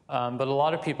 But a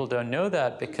lot of people don't know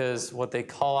that because what they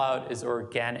call out is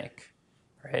organic,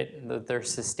 right? And that they're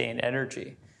sustained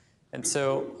energy. And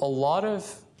so a lot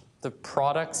of the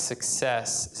product's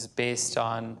success is based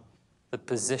on the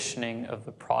positioning of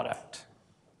the product,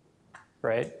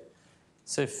 right?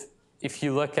 So if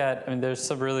you look at, there's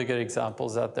some really good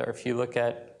examples out there. If you look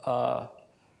at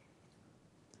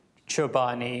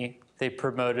Chobani, they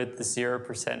promoted the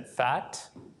 0% fat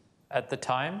at the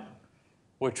time,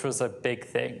 which was a big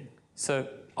thing. So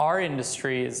our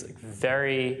industry is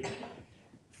very,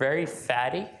 very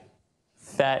fatty.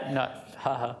 But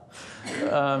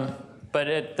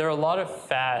there are a lot of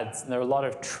fads and there are a lot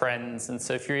of trends. And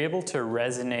so if you're able to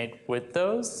resonate with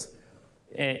those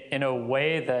in a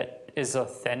way that is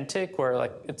authentic, where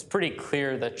like it's pretty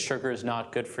clear that sugar is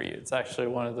not good for you. It's actually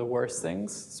one of the worst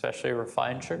things, especially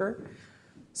refined sugar.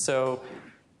 So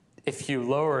if you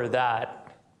lower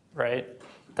that, right,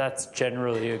 that's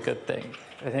generally a good thing.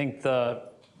 I think the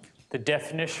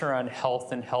definition around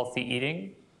health and healthy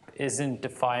eating isn't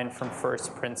defined from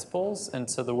first principles. And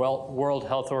so the World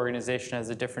Health Organization has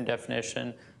a different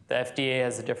definition. The FDA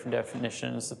has a different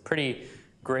definition. It's a pretty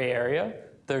gray area.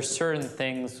 There's certain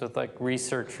things with like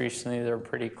research recently that are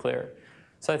pretty clear.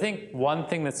 So I think one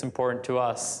thing that's important to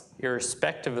us,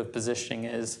 irrespective of positioning,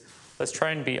 is let's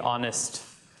try and be honest,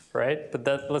 right?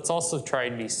 But let's also try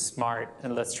and be smart,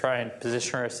 and let's try and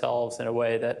position ourselves in a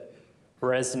way that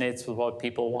resonates with what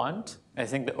people want. I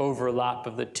think the overlap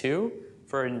of the two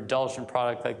for an indulgent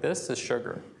product like this is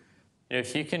sugar.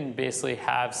 If you can basically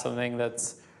have something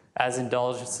that's as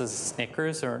indulgent as a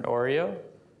Snickers or an Oreo,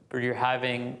 but you're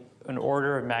having an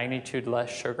order of magnitude less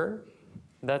sugar,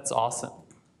 that's awesome,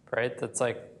 right? That's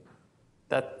like,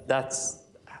 that's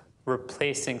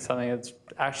replacing something that's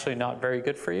actually not very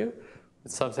good for you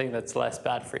with something that's less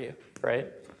bad for you, right?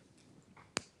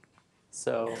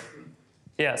 So,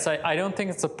 yeah, so I don't think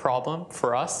it's a problem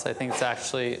for us. I think it's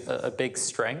actually a big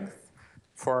strength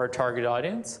for our target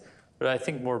audience. But I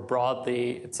think more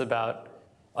broadly, it's about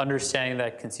understanding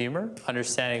that consumer,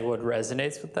 understanding what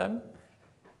resonates with them,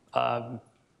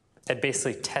 and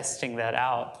basically testing that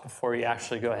out before you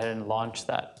actually go ahead and launch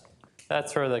that.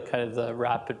 That's where the kind of the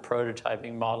rapid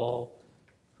prototyping model,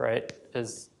 right,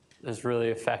 is really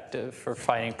effective for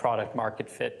finding product market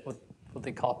fit, what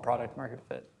they call product market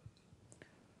fit.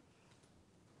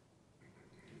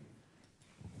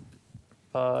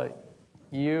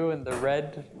 You in the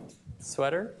red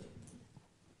sweater.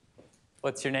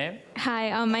 What's your name?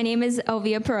 Hi, my name is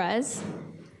Elvia Perez.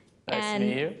 Nice to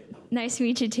meet you. Nice to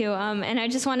meet you too. And I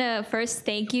just want to first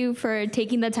thank you for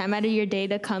taking the time out of your day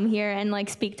to come here and like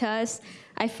speak to us.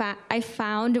 I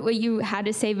found what you had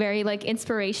to say very like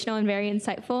inspirational and very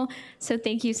insightful. So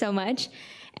thank you so much.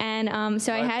 And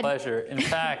My pleasure. In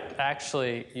fact,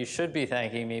 actually, you should be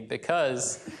thanking me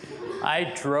because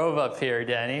I drove up here,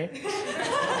 Danny,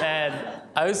 and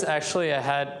I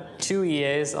had 2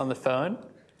 EAs on the phone,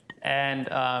 and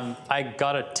I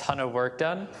got a ton of work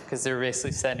done because they were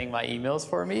basically sending my emails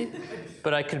for me,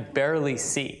 but I could barely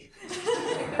see,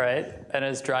 right? And I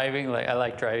was driving, I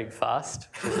like driving fast,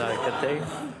 which is not a good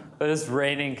thing. But it was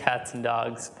raining cats and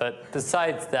dogs. But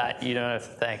besides that, you don't have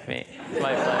to thank me.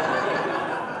 My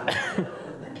pleasure.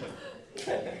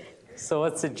 So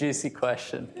what's the juicy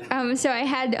question? So I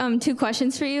had 2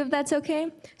 questions for you, if that's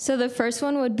okay. So the first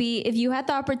one would be, if you had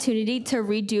the opportunity to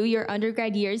redo your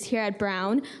undergrad years here at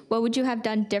Brown, what would you have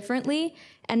done differently?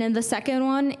 And then the second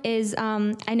one is,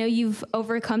 I know you've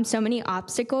overcome so many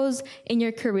obstacles in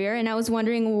your career, and I was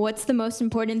wondering what's the most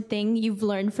important thing you've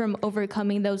learned from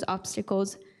overcoming those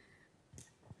obstacles?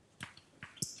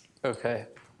 Okay.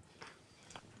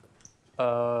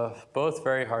 Both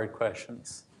very hard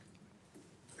questions.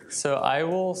 So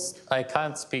I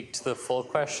can't speak to the full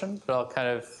question, but I'll kind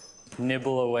of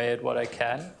nibble away at what I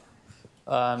can.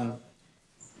 I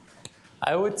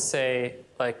would say,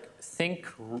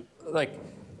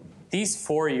 these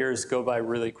 4 years go by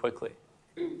really quickly.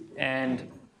 And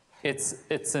it's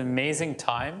an amazing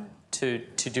time to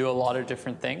do a lot of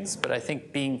different things, but I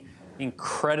think being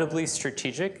incredibly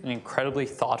strategic and incredibly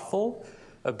thoughtful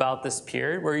about this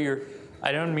period where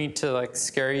I don't mean to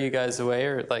scare you guys away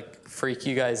or freak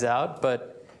you guys out,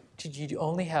 but dude, you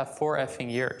only have 4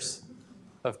 effing years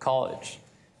of college,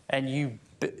 and you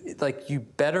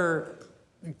better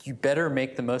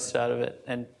make the most out of it,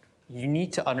 and you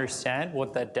need to understand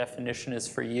what that definition is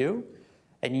for you,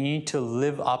 and you need to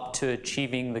live up to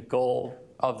achieving the goal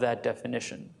of that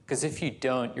definition. Because if you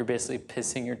don't, you're basically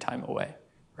pissing your time away,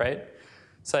 right?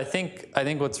 So I think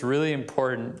what's really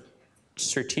important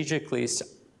strategically is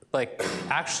to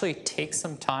actually take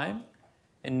some time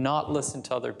and not listen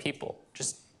to other people.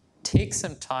 Just take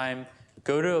some time,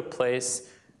 go to a place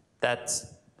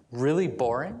that's really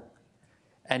boring,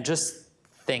 and just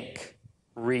think,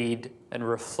 read, and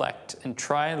reflect, and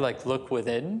try and look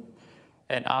within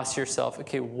and ask yourself,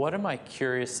 okay, what am I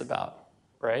curious about,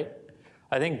 right?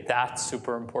 I think that's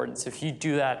super important. So if you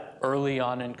do that early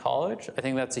on in college, I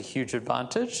think that's a huge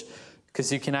advantage,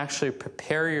 because you can actually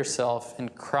prepare yourself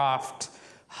and craft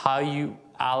how you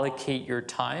allocate your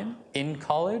time in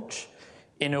college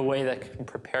in a way that can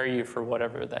prepare you for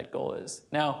whatever that goal is.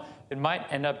 Now, it might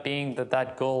end up being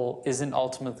that goal isn't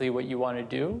ultimately what you want to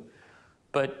do,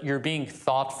 but you're being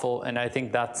thoughtful, and I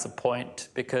think that's the point,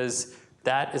 because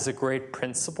that is a great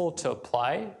principle to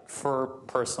apply for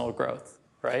personal growth,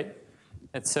 right?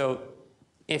 And so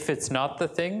if it's not the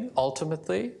thing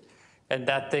ultimately, and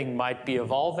that thing might be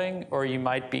evolving, or you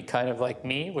might be kind of like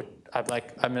me, which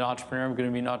I'm an entrepreneur, I'm going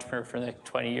to be an entrepreneur for the next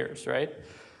 20 years, right?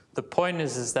 The point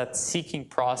is that seeking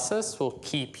process will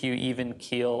keep you even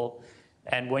keel,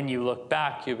 and when you look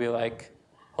back, you'll be like,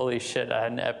 holy shit, I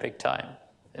had an epic time.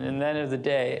 And in the end of the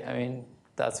day, I mean,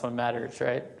 that's what matters,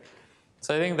 right?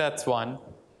 So I think that's one.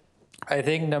 I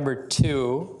think number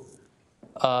 2,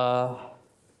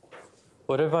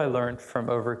 what have I learned from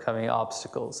overcoming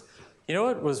obstacles? You know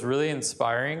what was really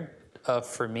inspiring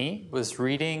for me was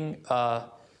reading,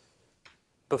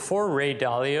 before Ray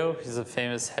Dalio, who's a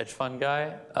famous hedge fund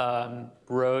guy,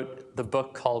 wrote the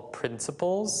book called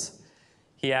Principles.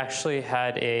 He actually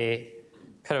had a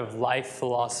kind of life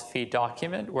philosophy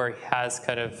document where he has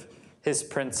kind of his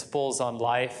principles on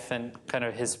life and kind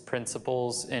of his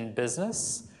principles in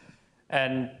business.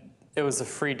 And it was a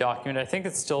free document. I think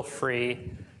it's still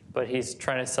free, but he's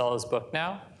trying to sell his book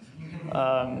now.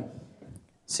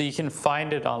 So you can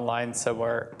find it online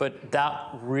somewhere. But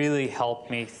that really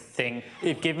helped me think.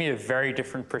 It gave me a very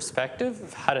different perspective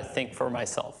of how to think for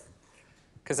myself.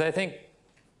 Because I think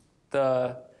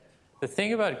the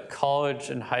thing about college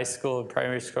and high school and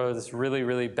primary school that's really,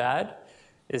 really bad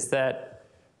is that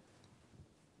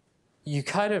you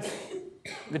kind of,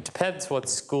 it depends what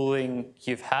schooling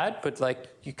you've had, but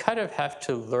you kind of have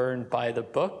to learn by the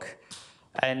book,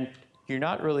 and you're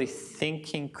not really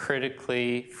thinking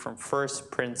critically from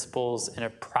first principles in a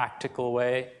practical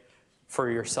way for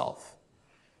yourself.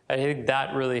 I think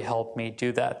that really helped me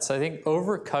do that. So I think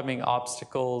overcoming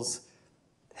obstacles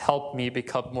helped me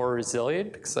become more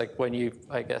resilient, because when you,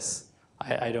 I guess,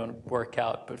 I don't work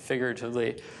out, but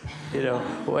figuratively,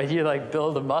 when you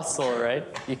build a muscle, right,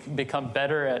 you can become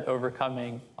better at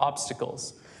overcoming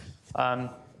obstacles.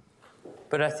 But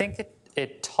I think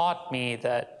it taught me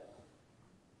that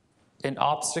an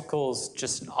obstacle is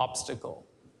just an obstacle.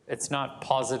 It's not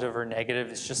positive or negative,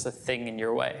 it's just a thing in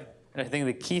your way. And I think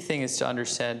the key thing is to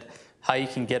understand how you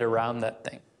can get around that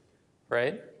thing,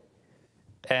 right?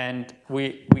 And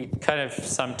we kind of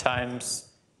sometimes,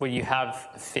 when you have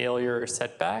a failure or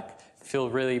setback,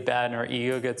 feel really bad and our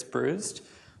ego gets bruised.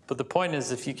 But the point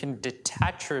is, if you can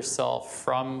detach yourself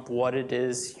from what it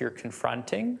is you're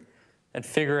confronting and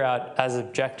figure out as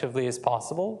objectively as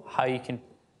possible how you can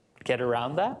get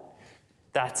around that,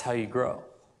 that's how you grow,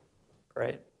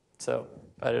 right? So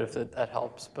I don't know if that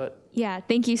helps, but. Yeah,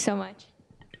 thank you so much.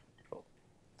 Cool.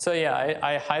 So yeah,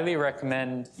 I highly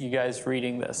recommend you guys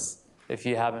reading this if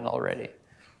you haven't already.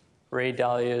 Ray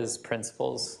Dalio's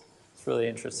Principles. It's really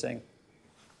interesting.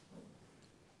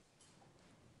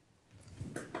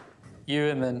 You,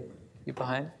 and then you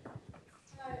behind.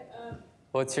 Hi.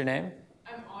 What's your name?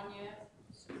 I'm Anya.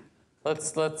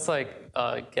 Let's like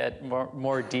get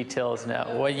more details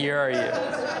now. What year are you?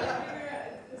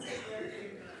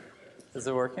 Is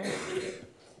it working?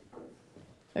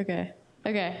 Okay.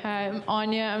 Hi, I'm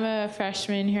Anya. I'm a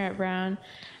freshman here at Brown.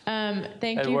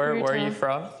 Thank And you for your where are time. you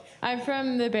from? I'm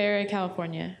from the Bay Area,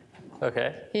 California.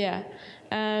 Okay. Yeah.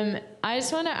 I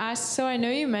just want to ask, so I know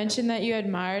you mentioned that you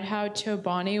admired how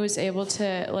Chobani was able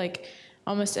to like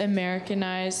almost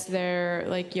Americanize their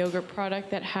like yogurt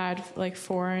product that had like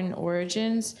foreign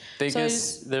origins. They're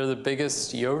the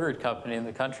biggest yogurt company in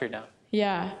the country now.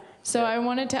 Yeah. So I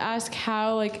wanted to ask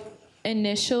how like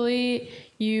initially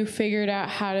you figured out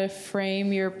how to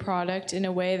frame your product in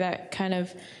a way that kind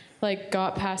of like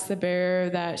got past the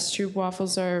barrier that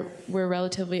stroopwafels were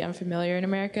relatively unfamiliar in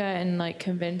America and like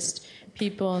convinced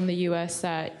people in the US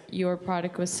that your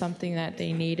product was something that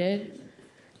they needed.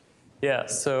 Yeah,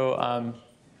 so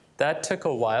that took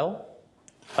a while.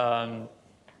 I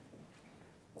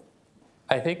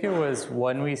think it was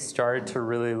when we started to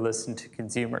really listen to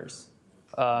consumers.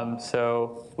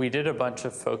 So we did a bunch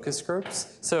of focus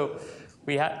groups. So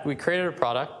we created a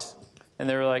product, and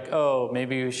they were like, oh,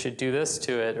 maybe we should do this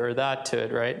to it or that to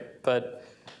it, right? But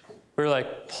we were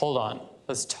like, hold on,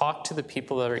 let's talk to the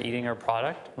people that are eating our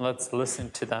product, and let's listen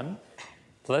to them.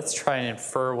 Let's try and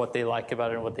infer what they like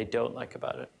about it and what they don't like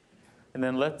about it. And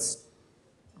then let's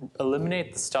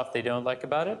eliminate the stuff they don't like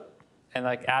about it and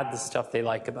like add the stuff they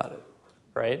like about it,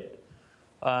 right?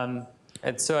 And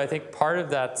so I think part of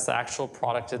that's the actual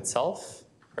product itself,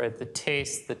 right? The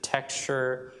taste, the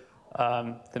texture,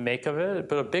 the make of it,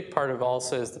 but a big part of it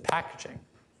also is the packaging,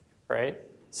 right?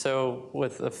 So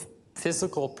with a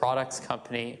physical products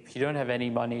company, if you don't have any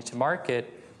money to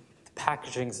market, the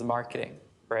packaging is the marketing,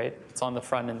 right? It's on the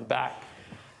front and the back.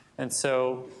 And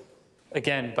so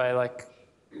again, by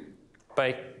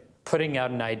putting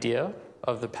out an idea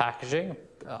of the packaging,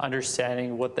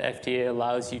 understanding what the FDA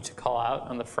allows you to call out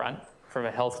on the front from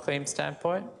a health claim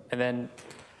standpoint, and then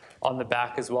on the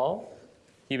back as well,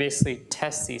 you basically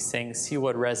test these things, see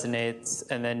what resonates,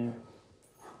 and then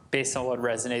based on what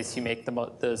resonates, you make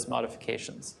those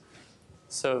modifications.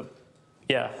 So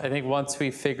yeah, I think once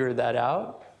we figured that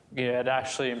out, it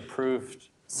actually improved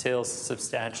sales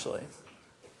substantially.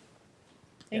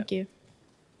 Thank you.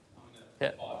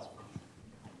 Yeah.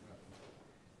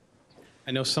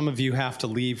 I know some of you have to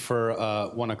leave for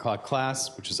a 1 o'clock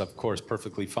class, which is, of course,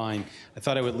 perfectly fine. I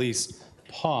thought I would at least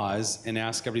pause and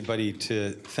ask everybody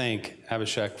to thank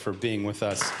Abhishek for being with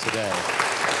us today.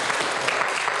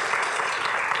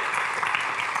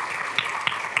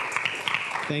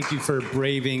 Thank you for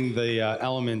braving the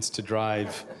elements to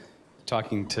drive,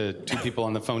 talking to two people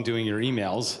on the phone doing your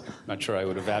emails. Not sure I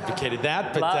would have advocated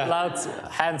that, but... Loud,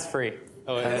 hands-free.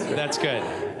 Oh, that's good.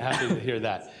 Happy to hear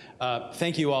that.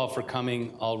 Thank you all for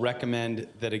coming. I'll recommend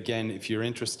that, again, if you're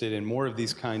interested in more of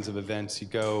these kinds of events, you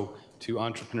go to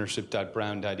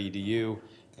entrepreneurship.brown.edu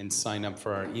and sign up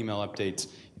for our email updates.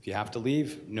 If you have to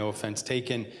leave, no offense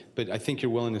taken, but I think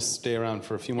you're willing to stay around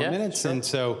for a few more minutes. Sure. And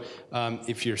so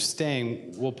if you're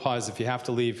staying, we'll pause. If you have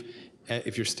to leave,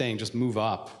 if you're staying, just move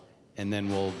up, and then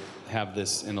we'll have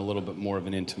this in a little bit more of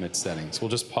an intimate setting. So we'll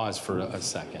just pause for a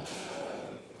second.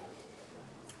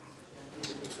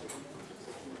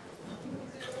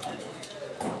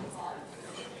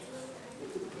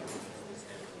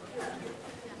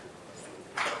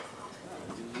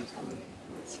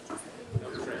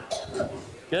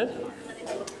 Good?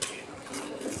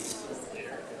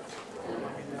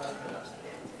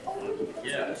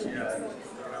 Yeah.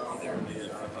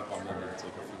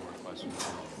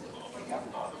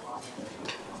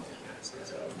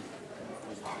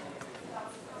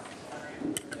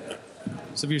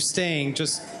 So if you're staying,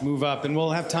 just move up, and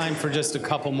we'll have time for just a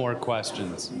couple more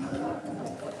questions.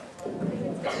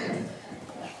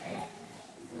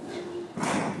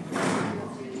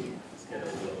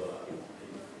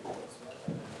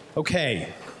 Okay,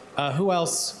 who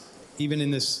else, even in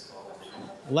this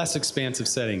less expansive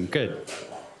setting? Good.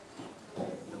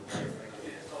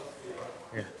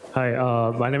 Hi,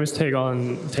 my name is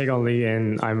Taegon Lee,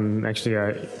 and I'm actually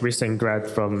a recent grad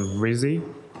from RISD.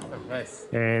 Nice.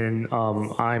 And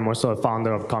I'm also a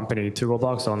founder of company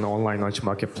TugoBox, an online lunch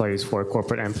marketplace for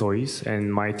corporate employees.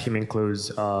 And my team includes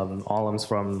alums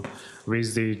from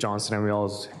RISD, Johnson &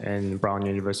 Wales, and Brown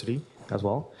University as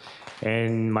well.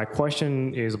 And my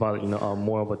question is about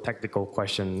more of a technical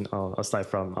question aside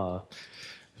from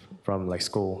like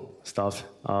school stuff.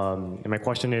 And my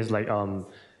question is like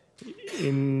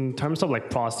in terms of like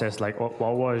process, like what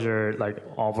was your like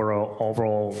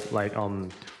overall like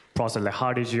process? Like,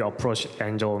 how did you approach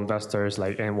angel investors?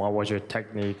 Like, and what was your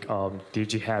technique? Did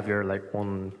you have your like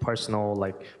own personal,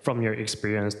 like from your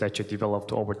experience that you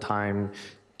developed over time?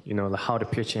 You know, like how to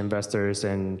pitch investors,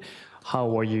 and how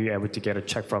were you able to get a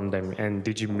check from them? And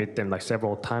did you meet them like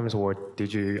several times, or did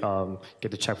you get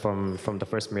the check from the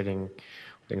first meeting,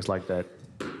 things like that?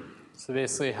 So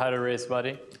basically, how to raise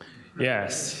money?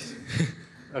 Yes.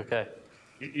 Okay,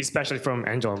 Especially from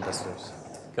angel investors.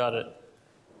 got it.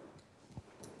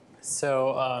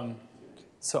 So,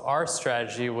 so our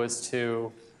strategy was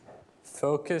to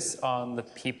focus on the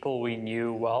people we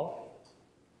knew well,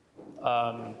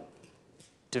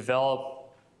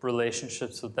 develop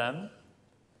relationships with them,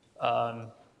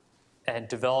 and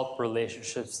develop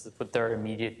relationships with their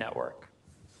immediate network.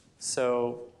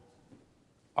 So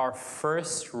our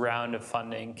first round of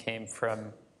funding came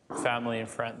from family and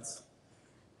friends.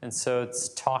 And so it's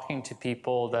talking to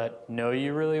people that know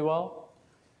you really well,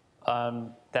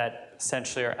 that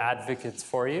essentially are advocates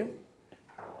for you,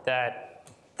 that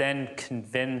then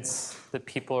convince the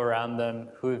people around them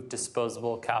who have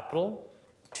disposable capital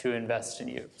to invest in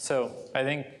you. So I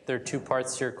think there are two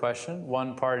parts to your question.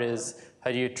 One part is,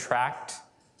 how do you attract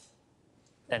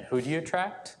and who do you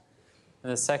attract?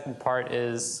 And the second part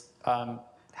is,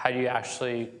 how do you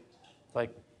actually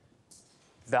like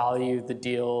value the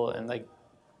deal and like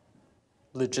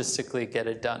logistically get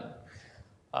it done?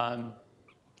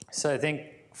 So I think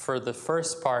for the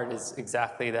first part is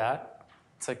exactly that.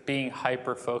 It's like being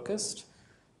hyper-focused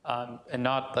and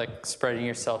not like spreading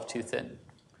yourself too thin.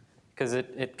 Because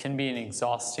it can be an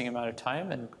exhausting amount of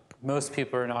time, and most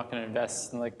people are not going to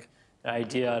invest in like an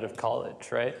idea out of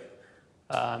college, right?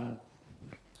 I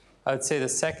would say the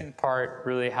second part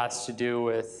really has to do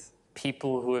with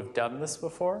people who have done this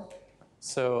before.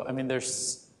 So, I mean,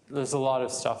 there's a lot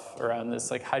of stuff around this,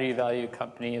 like how do you value a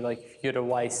company? Like if you go to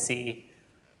YC,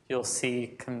 you'll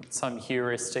see some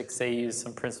heuristics they use,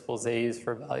 some principles they use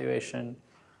for valuation.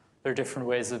 There are different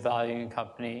ways of valuing a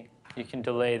company. You can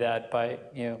delay that by,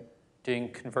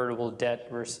 doing convertible debt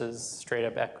versus straight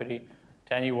up equity.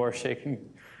 Danny Warshak can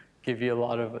give you a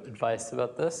lot of advice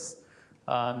about this.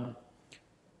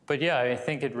 But yeah, I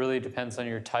think it really depends on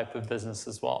your type of business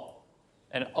as well.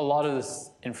 And a lot of this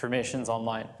information is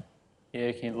online.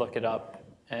 You can look it up.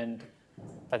 And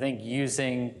I think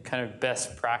using kind of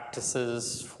best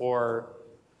practices for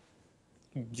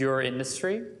your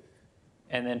industry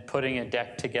and then putting a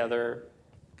deck together,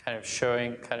 kind of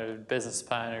showing kind of a business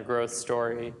plan, a growth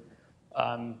story,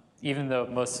 even though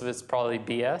most of it's probably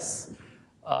BS,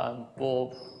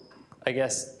 will, I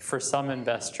guess, for some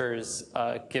investors,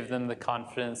 give them the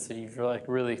confidence that you've like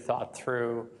really thought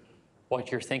through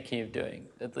what you're thinking of doing,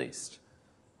 at least.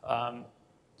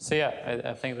 So yeah,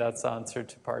 I think that's the answer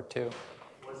to part two.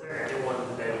 Was there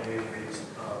anyone that you reached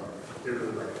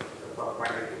through like the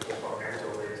primary people from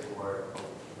AngelList or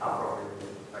outgoing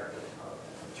like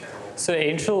channel? So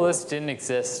AngelList didn't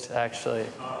exist actually.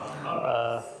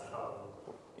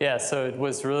 Yeah, so it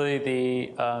was really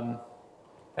the,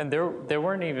 and there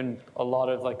weren't even a lot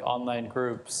of like online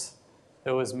groups.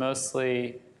 It was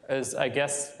mostly, as I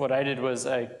guess what I did was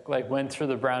I like went through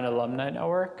the Brown Alumni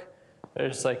Network. I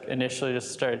just like initially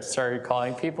just started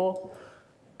calling people,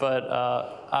 but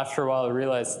after a while I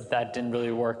realized that didn't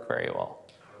really work very well.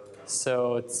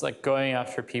 So it's like going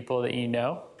after people that you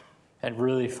know and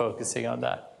really focusing on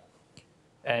that.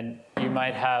 And you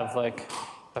might have like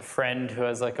a friend who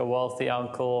has like a wealthy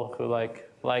uncle who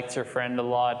like likes your friend a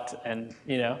lot, and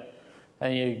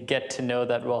and you get to know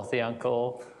that wealthy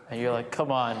uncle and you're like,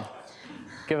 come on,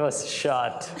 give us a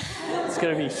shot. It's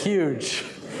gonna be huge,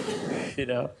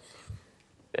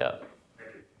 Yeah.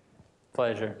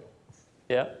 Pleasure.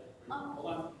 Yeah.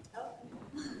 Hold on.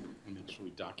 Make sure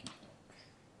we document.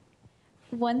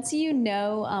 Once you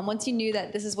knew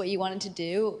that this is what you wanted to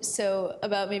do, so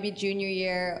about maybe junior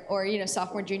year or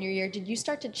sophomore, junior year, did you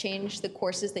start to change the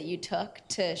courses that you took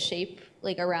to shape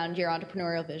like around your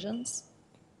entrepreneurial visions?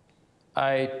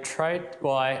 I tried.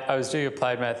 Well, I was doing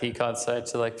applied math econ, so I had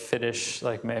to like finish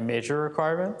like my major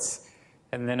requirements,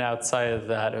 and then outside of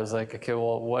that, it was like, okay,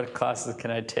 well, what classes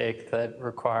can I take that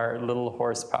require little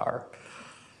horsepower?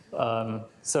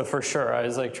 So for sure, I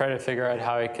was like trying to figure out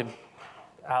how I could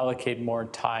allocate more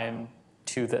time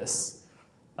to this.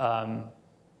 Yeah.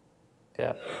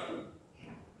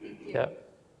 Yeah.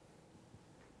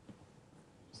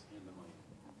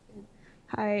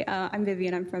 Hi, I'm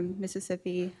Vivian. I'm from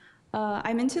Mississippi.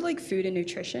 I'm into like food and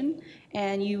nutrition,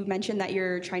 and you mentioned that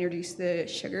you're trying to reduce the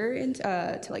sugar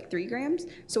to like 3 grams.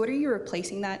 So what are you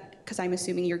replacing that? Because I'm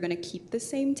assuming you're going to keep the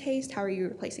same taste. How are you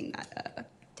replacing that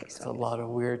taste? It's a lot of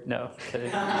weird, no,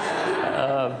 kidding.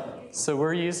 So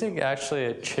we're using actually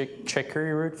a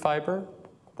chicory root fiber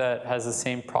that has the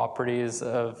same properties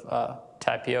of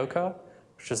tapioca,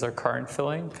 which is our current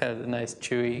filling, kind of a nice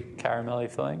chewy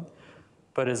caramelly filling,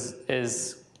 but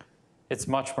it's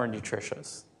much more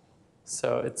nutritious.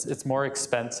 So it's more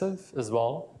expensive as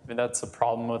well. I mean, that's a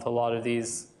problem with a lot of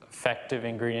these effective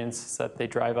ingredients, is that they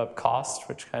drive up cost,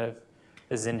 which kind of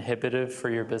is inhibitive for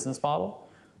your business model.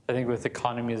 I think with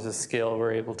economies of scale,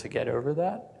 we're able to get over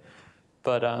that.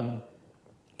 But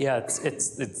yeah,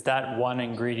 it's that one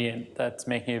ingredient that's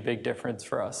making a big difference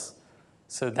for us.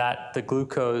 So that the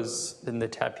glucose in the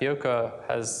tapioca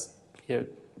has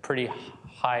pretty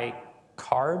high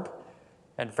carb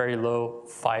and very low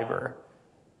fiber,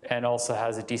 and also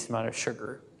has a decent amount of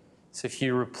sugar. So if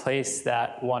you replace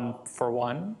that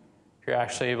 1-for-1, you're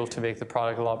actually able to make the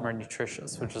product a lot more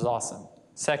nutritious, which is awesome.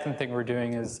 Second thing we're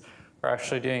doing is we're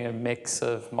actually doing a mix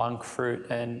of monk fruit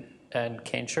and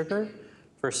cane sugar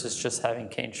versus just having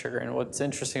cane sugar. And what's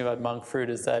interesting about monk fruit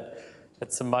is that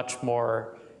it's much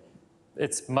more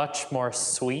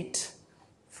sweet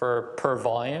per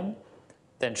volume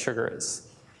than sugar is.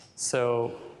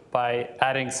 So by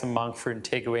adding some monk fruit and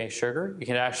take away sugar, you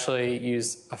can actually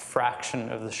use a fraction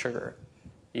of the sugar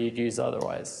you'd use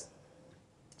otherwise.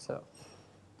 So.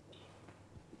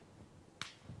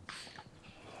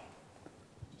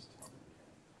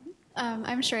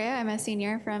 I'm Shreya. I'm a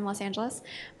senior from Los Angeles.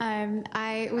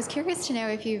 I was curious to know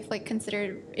if you've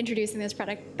considered introducing this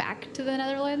product back to the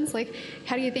Netherlands.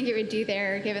 How do you think it would do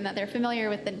there, given that they're familiar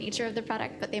with the nature of the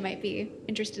product, but they might be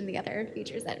interested in the other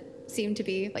features that seem to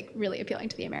be really appealing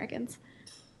to the Americans?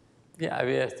 Yeah, I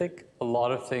mean, I think a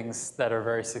lot of things that are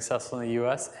very successful in the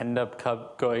U.S. end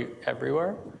up going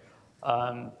everywhere.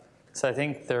 So I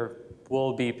think there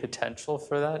will be potential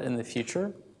for that in the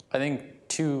future. I think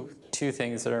two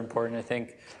things that are important. I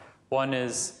think one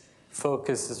is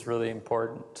focus is really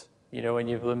important. When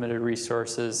you have limited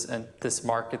resources and this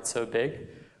market's so big.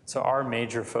 So our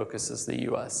major focus is the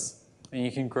US. And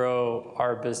you can grow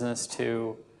our business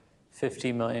to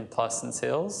 50 million plus in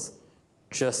sales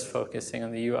just focusing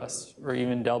on the US, or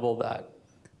even double that,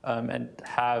 and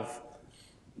have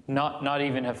not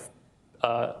even have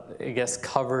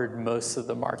covered most of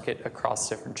the market across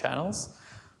different channels.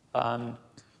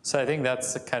 So I think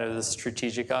that's kind of the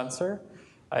strategic answer.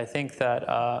 I think that,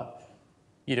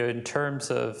 in terms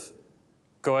of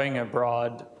going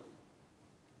abroad,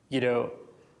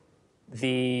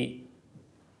 the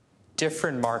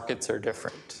different markets are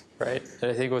different, right?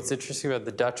 And I think what's interesting about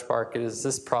the Dutch market is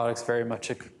this product's very much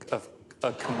a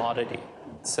commodity.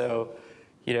 So,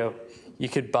 you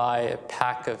could buy a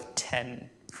pack of 10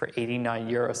 for 89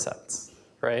 euro cents,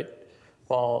 right?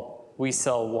 While we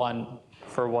sell one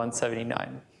for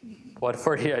 179.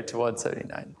 149 to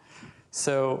 179.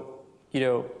 So,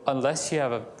 unless you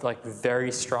have a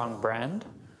very strong brand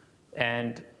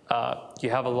and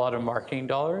you have a lot of marketing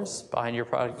dollars behind your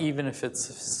product, even if it's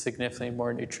significantly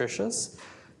more nutritious,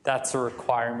 that's a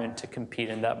requirement to compete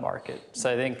in that market.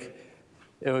 So I think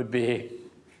it would be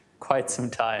quite some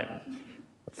time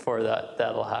before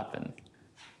that'll happen.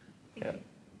 Yeah.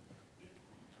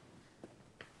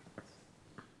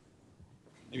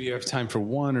 Maybe you have time for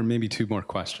one or maybe two more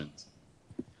questions.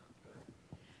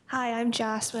 Hi, I'm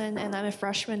Jasmine, and I'm a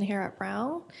freshman here at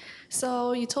Brown.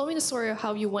 So you told me the story of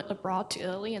how you went abroad to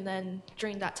Italy, and then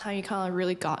during that time, you kind of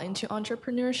really got into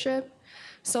entrepreneurship.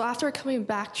 So after coming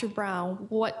back to Brown,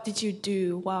 what did you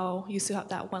do while you still have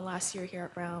that one last year here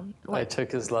at Brown? I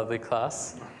took his lovely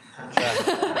class, which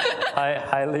I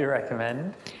highly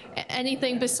recommend.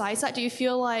 Anything besides that? Do you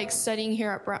feel like studying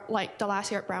here at Brown, the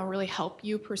last year at Brown, really helped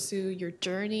you pursue your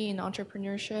journey in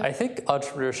entrepreneurship? I think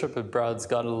entrepreneurship at Brown's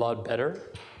gotten a lot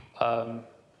better.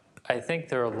 I think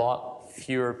there are a lot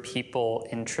fewer people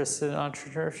interested in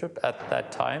entrepreneurship at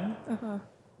that time,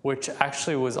 which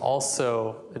actually was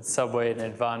also in some way an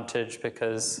advantage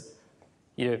because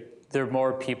there are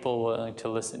more people willing to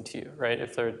listen to you, right?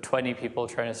 If there are 20 people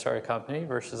trying to start a company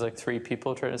versus 3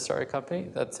 people trying to start a company,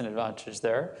 that's an advantage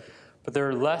there. But there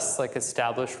are less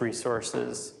established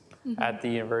resources at the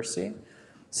university.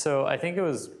 So I think it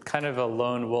was kind of a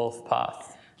lone wolf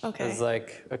path. Okay. It was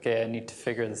okay, I need to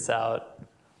figure this out.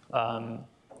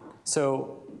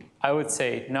 So I would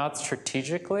say not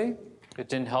strategically. It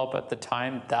didn't help at the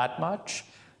time that much.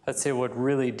 I'd say what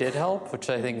really did help, which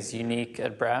I think is unique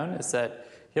at Brown, is that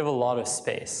you have a lot of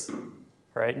space,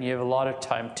 right? And you have a lot of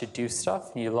time to do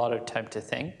stuff, and you have a lot of time to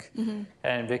think.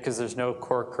 And because there's no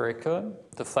core curriculum,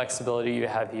 the flexibility you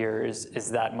have here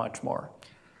is that much more.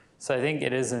 So I think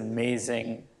it is an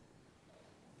amazing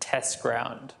test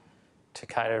ground to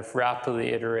kind of rapidly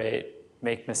iterate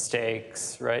make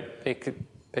mistakes, right?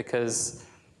 Because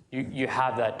you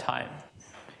have that time,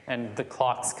 and the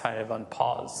clock's kind of on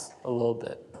pause a little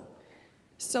bit.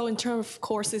 So in terms of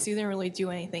courses, you didn't really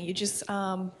do anything. You just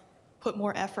put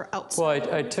more effort outside.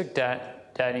 Well, I took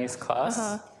Danny's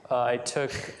class. I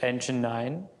took Engine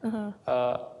 9,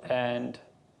 and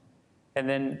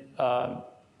then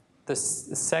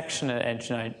this section at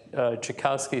Engine 9,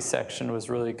 Tchaikovsky's section was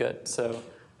really good. So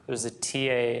there's a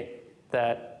TA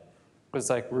that was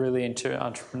like really into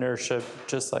entrepreneurship,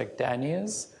 just like Danny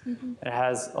is, and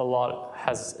has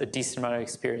a decent amount of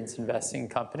experience investing in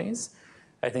companies.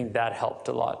 I think that helped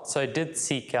a lot. So I did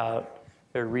seek out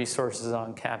their resources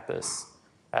on campus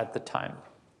at the time,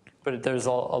 but there's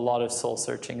a lot of soul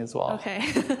searching as well. Okay,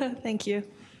 thank you.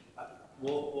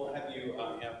 We'll have you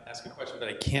ask a question, but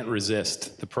I can't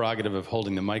resist the prerogative of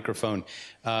holding the microphone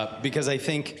because I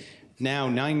think now,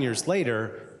 9 years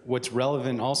later, what's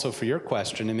relevant also for your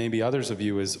question, and maybe others of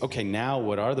you, is, okay, now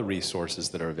what are the resources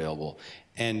that are available?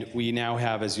 And we now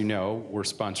have, as you know, we're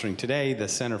sponsoring today the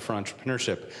Center for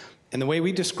Entrepreneurship. And the way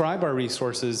we describe our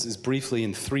resources is briefly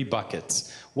in 3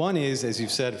 buckets. One is, as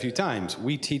you've said a few times,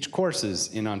 we teach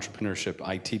courses in entrepreneurship.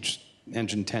 I teach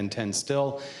Engine 1010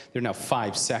 still. There are now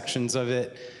 5 sections of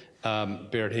it.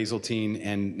 Barrett Hazeltine,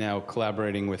 and now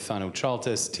collaborating with Thano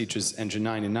Chaltis, teaches Engine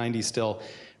 9 and 90 still.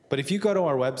 But if you go to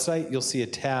our website, you'll see a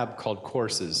tab called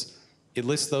Courses. It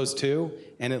lists those 2,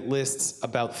 and it lists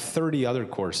about 30 other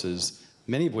courses,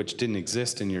 many of which didn't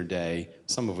exist in your day,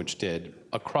 some of which did,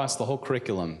 across the whole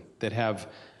curriculum that have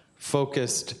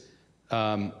focused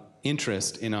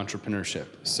interest in entrepreneurship.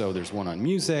 So there's one on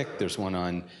music, there's one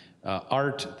on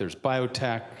art, there's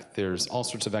biotech, there's all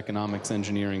sorts of economics,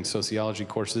 engineering, sociology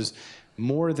courses.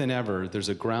 More than ever, there's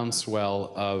a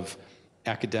groundswell of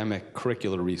academic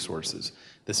curricular resources.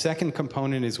 The second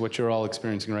component is what you're all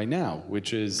experiencing right now,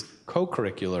 which is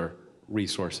co-curricular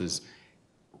resources.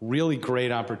 Really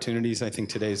great opportunities. I think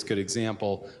today is a good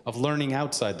example of learning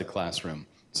outside the classroom.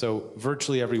 So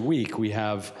virtually every week we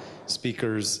have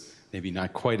speakers, maybe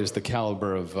not quite as the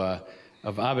caliber of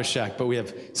Abhishek, but we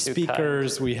have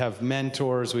speakers, we have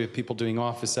mentors, we have people doing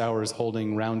office hours,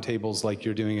 holding roundtables like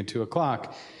you're doing at 2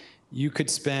 o'clock. You could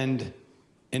spend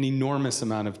an enormous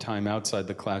amount of time outside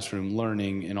the classroom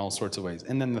learning in all sorts of ways.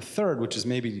 And then the third, which is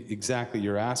maybe exactly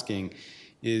you're asking,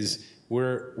 is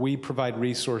where we provide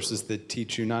resources that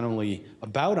teach you not only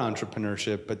about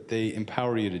entrepreneurship, but they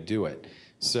empower you to do it.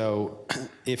 So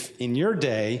if in your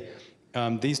day,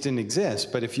 these didn't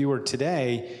exist, but if you were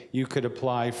today, you could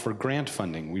apply for grant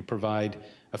funding. We provide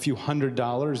a few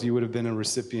 $100. You would have been a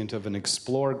recipient of an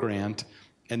Explore grant,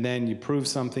 and then you prove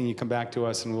something, you come back to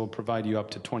us, and we'll provide you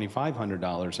up to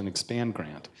 $2,500, an Expand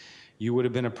grant. You would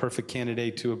have been a perfect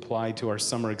candidate to apply to our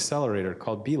summer accelerator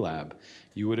called B-Lab.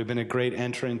 You would have been a great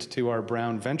entrant to our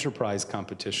Brown Venture Prize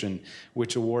competition,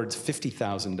 which awards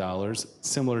 $50,000,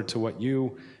 similar to what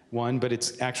you won, but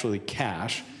it's actually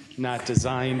cash, not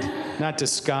disguised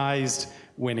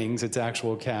winnings, it's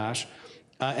actual cash.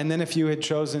 And then if you had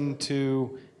chosen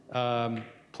to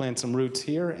plant some roots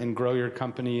here and grow your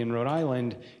company in Rhode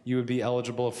Island, you would be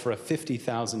eligible for a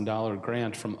 $50,000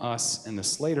 grant from us and the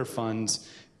Slater funds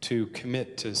to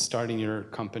commit to starting your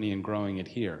company and growing it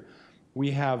here.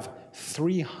 We have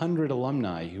 300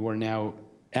 alumni who are now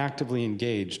actively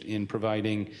engaged in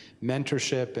providing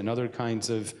mentorship and other kinds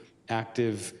of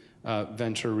active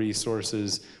venture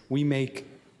resources. We make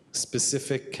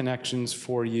specific connections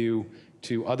for you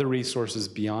to other resources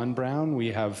beyond Brown.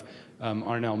 We have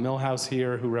Arnell Millhouse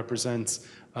here, who represents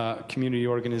community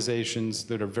organizations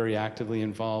that are very actively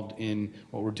involved in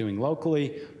what we're doing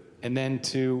locally, and then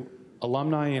to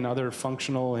alumni and other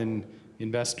functional and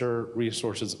investor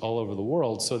resources all over the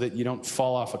world, so that you don't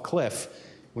fall off a cliff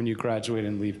when you graduate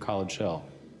and leave College Hill.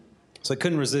 So I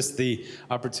couldn't resist the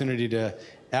opportunity to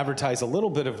advertise a little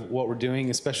bit of what we're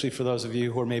doing, especially for those of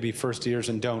you who are maybe first years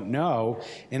and don't know,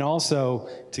 and also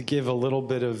to give a little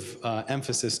bit of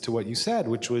emphasis to what you said,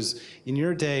 which was, in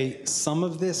your day, some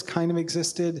of this kind of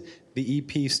existed. The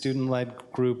EP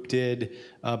student-led group did,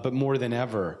 but more than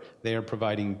ever, they are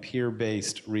providing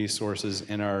peer-based resources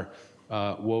and are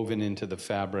woven into the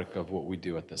fabric of what we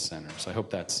do at the center. So I hope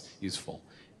that's useful.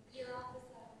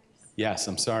 Yes,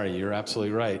 I'm sorry, you're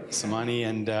absolutely right. Samani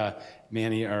and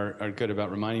Manny are good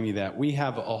about reminding me that. We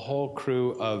have a whole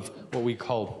crew of what we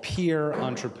call peer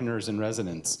entrepreneurs in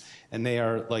residence, and they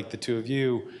are, like the two of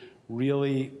you,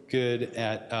 really good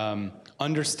at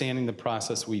understanding the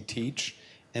process we teach,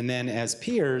 and then as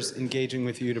peers, engaging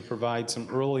with you to provide some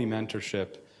early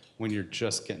mentorship when you're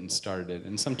just getting started.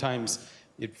 And sometimes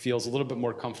it feels a little bit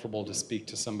more comfortable to speak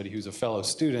to somebody who's a fellow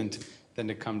student than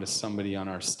to come to somebody on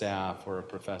our staff or a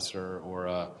professor or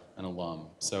an an alum.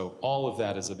 So all of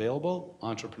that is available,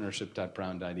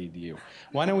 entrepreneurship.brown.edu.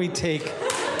 Why don't we take,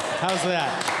 how's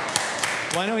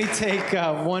that? Why don't we take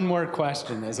one more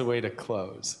question as a way to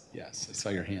close? Yes, I saw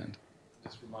your hand.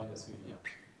 Just remind us who you are.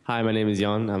 Hi, my name is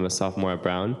Jan. I'm a sophomore at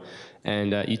Brown.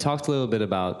 And you talked a little bit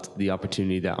about the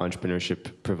opportunity that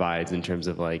entrepreneurship provides in terms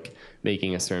of like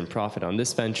making a certain profit on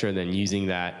this venture and then using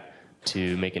that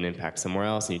to make an impact somewhere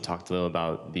else. And you talked a little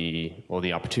about the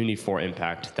opportunity for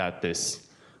impact that this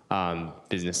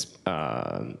business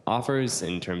offers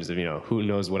in terms of, who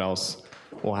knows what else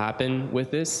will happen with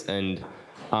this. And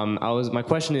my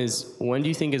question is, when do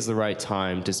you think is the right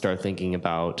time to start thinking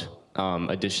about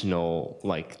additional,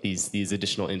 like these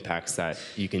additional impacts that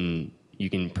you can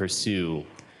pursue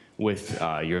with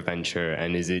your venture?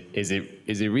 And is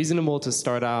it reasonable to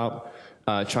start out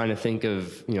trying to think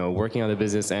of working on the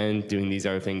business and doing these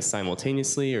other things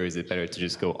simultaneously, or is it better to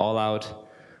just go all out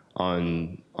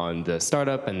on the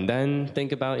startup and then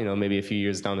think about maybe a few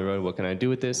years down the road, what can I do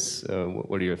with this?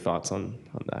 What are your thoughts on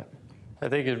that? I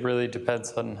think it really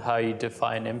depends on how you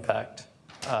define impact.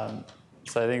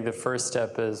 So I think the first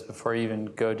step is, before you even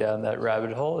go down that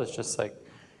rabbit hole, is just like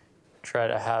try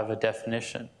to have a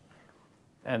definition.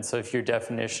 And so if your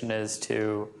definition is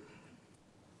to,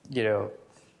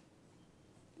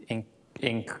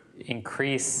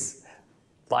 increase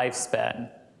lifespan,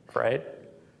 right?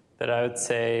 That I would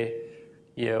say,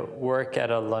 work at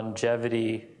a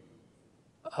longevity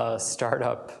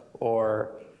startup,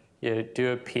 or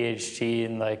do a PhD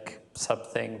in like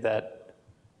something that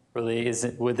really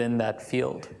isn't within that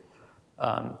field,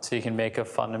 so you can make a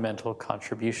fundamental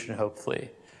contribution,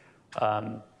 hopefully.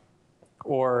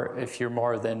 Or if you're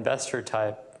more the investor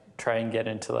type, try and get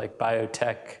into like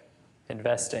biotech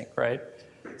investing, right?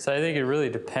 So I think it really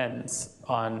depends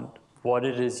on what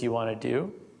it is you want to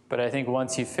do. But I think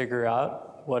once you figure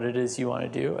out what it is you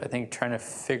want to do, I think trying to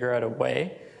figure out a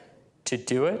way to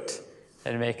do it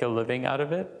and make a living out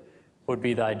of it would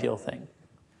be the ideal thing.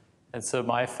 And so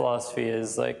my philosophy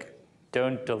is like,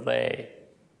 don't delay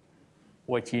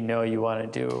what you know you want to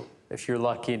do if you're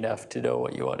lucky enough to know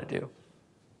what you want to do.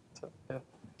 So, yeah.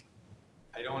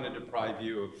 I don't want to deprive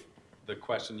you of the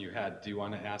question you had. Do you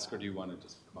want to ask, or do you want to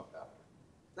just come up after?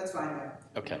 That's fine,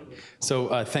 yeah. Okay.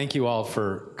 So thank you all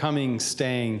for coming,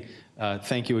 staying.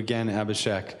 Thank you again,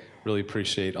 Abhishek. Really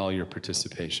appreciate all your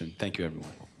participation. Thank you,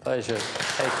 everyone. Pleasure.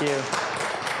 Thank you.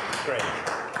 Great.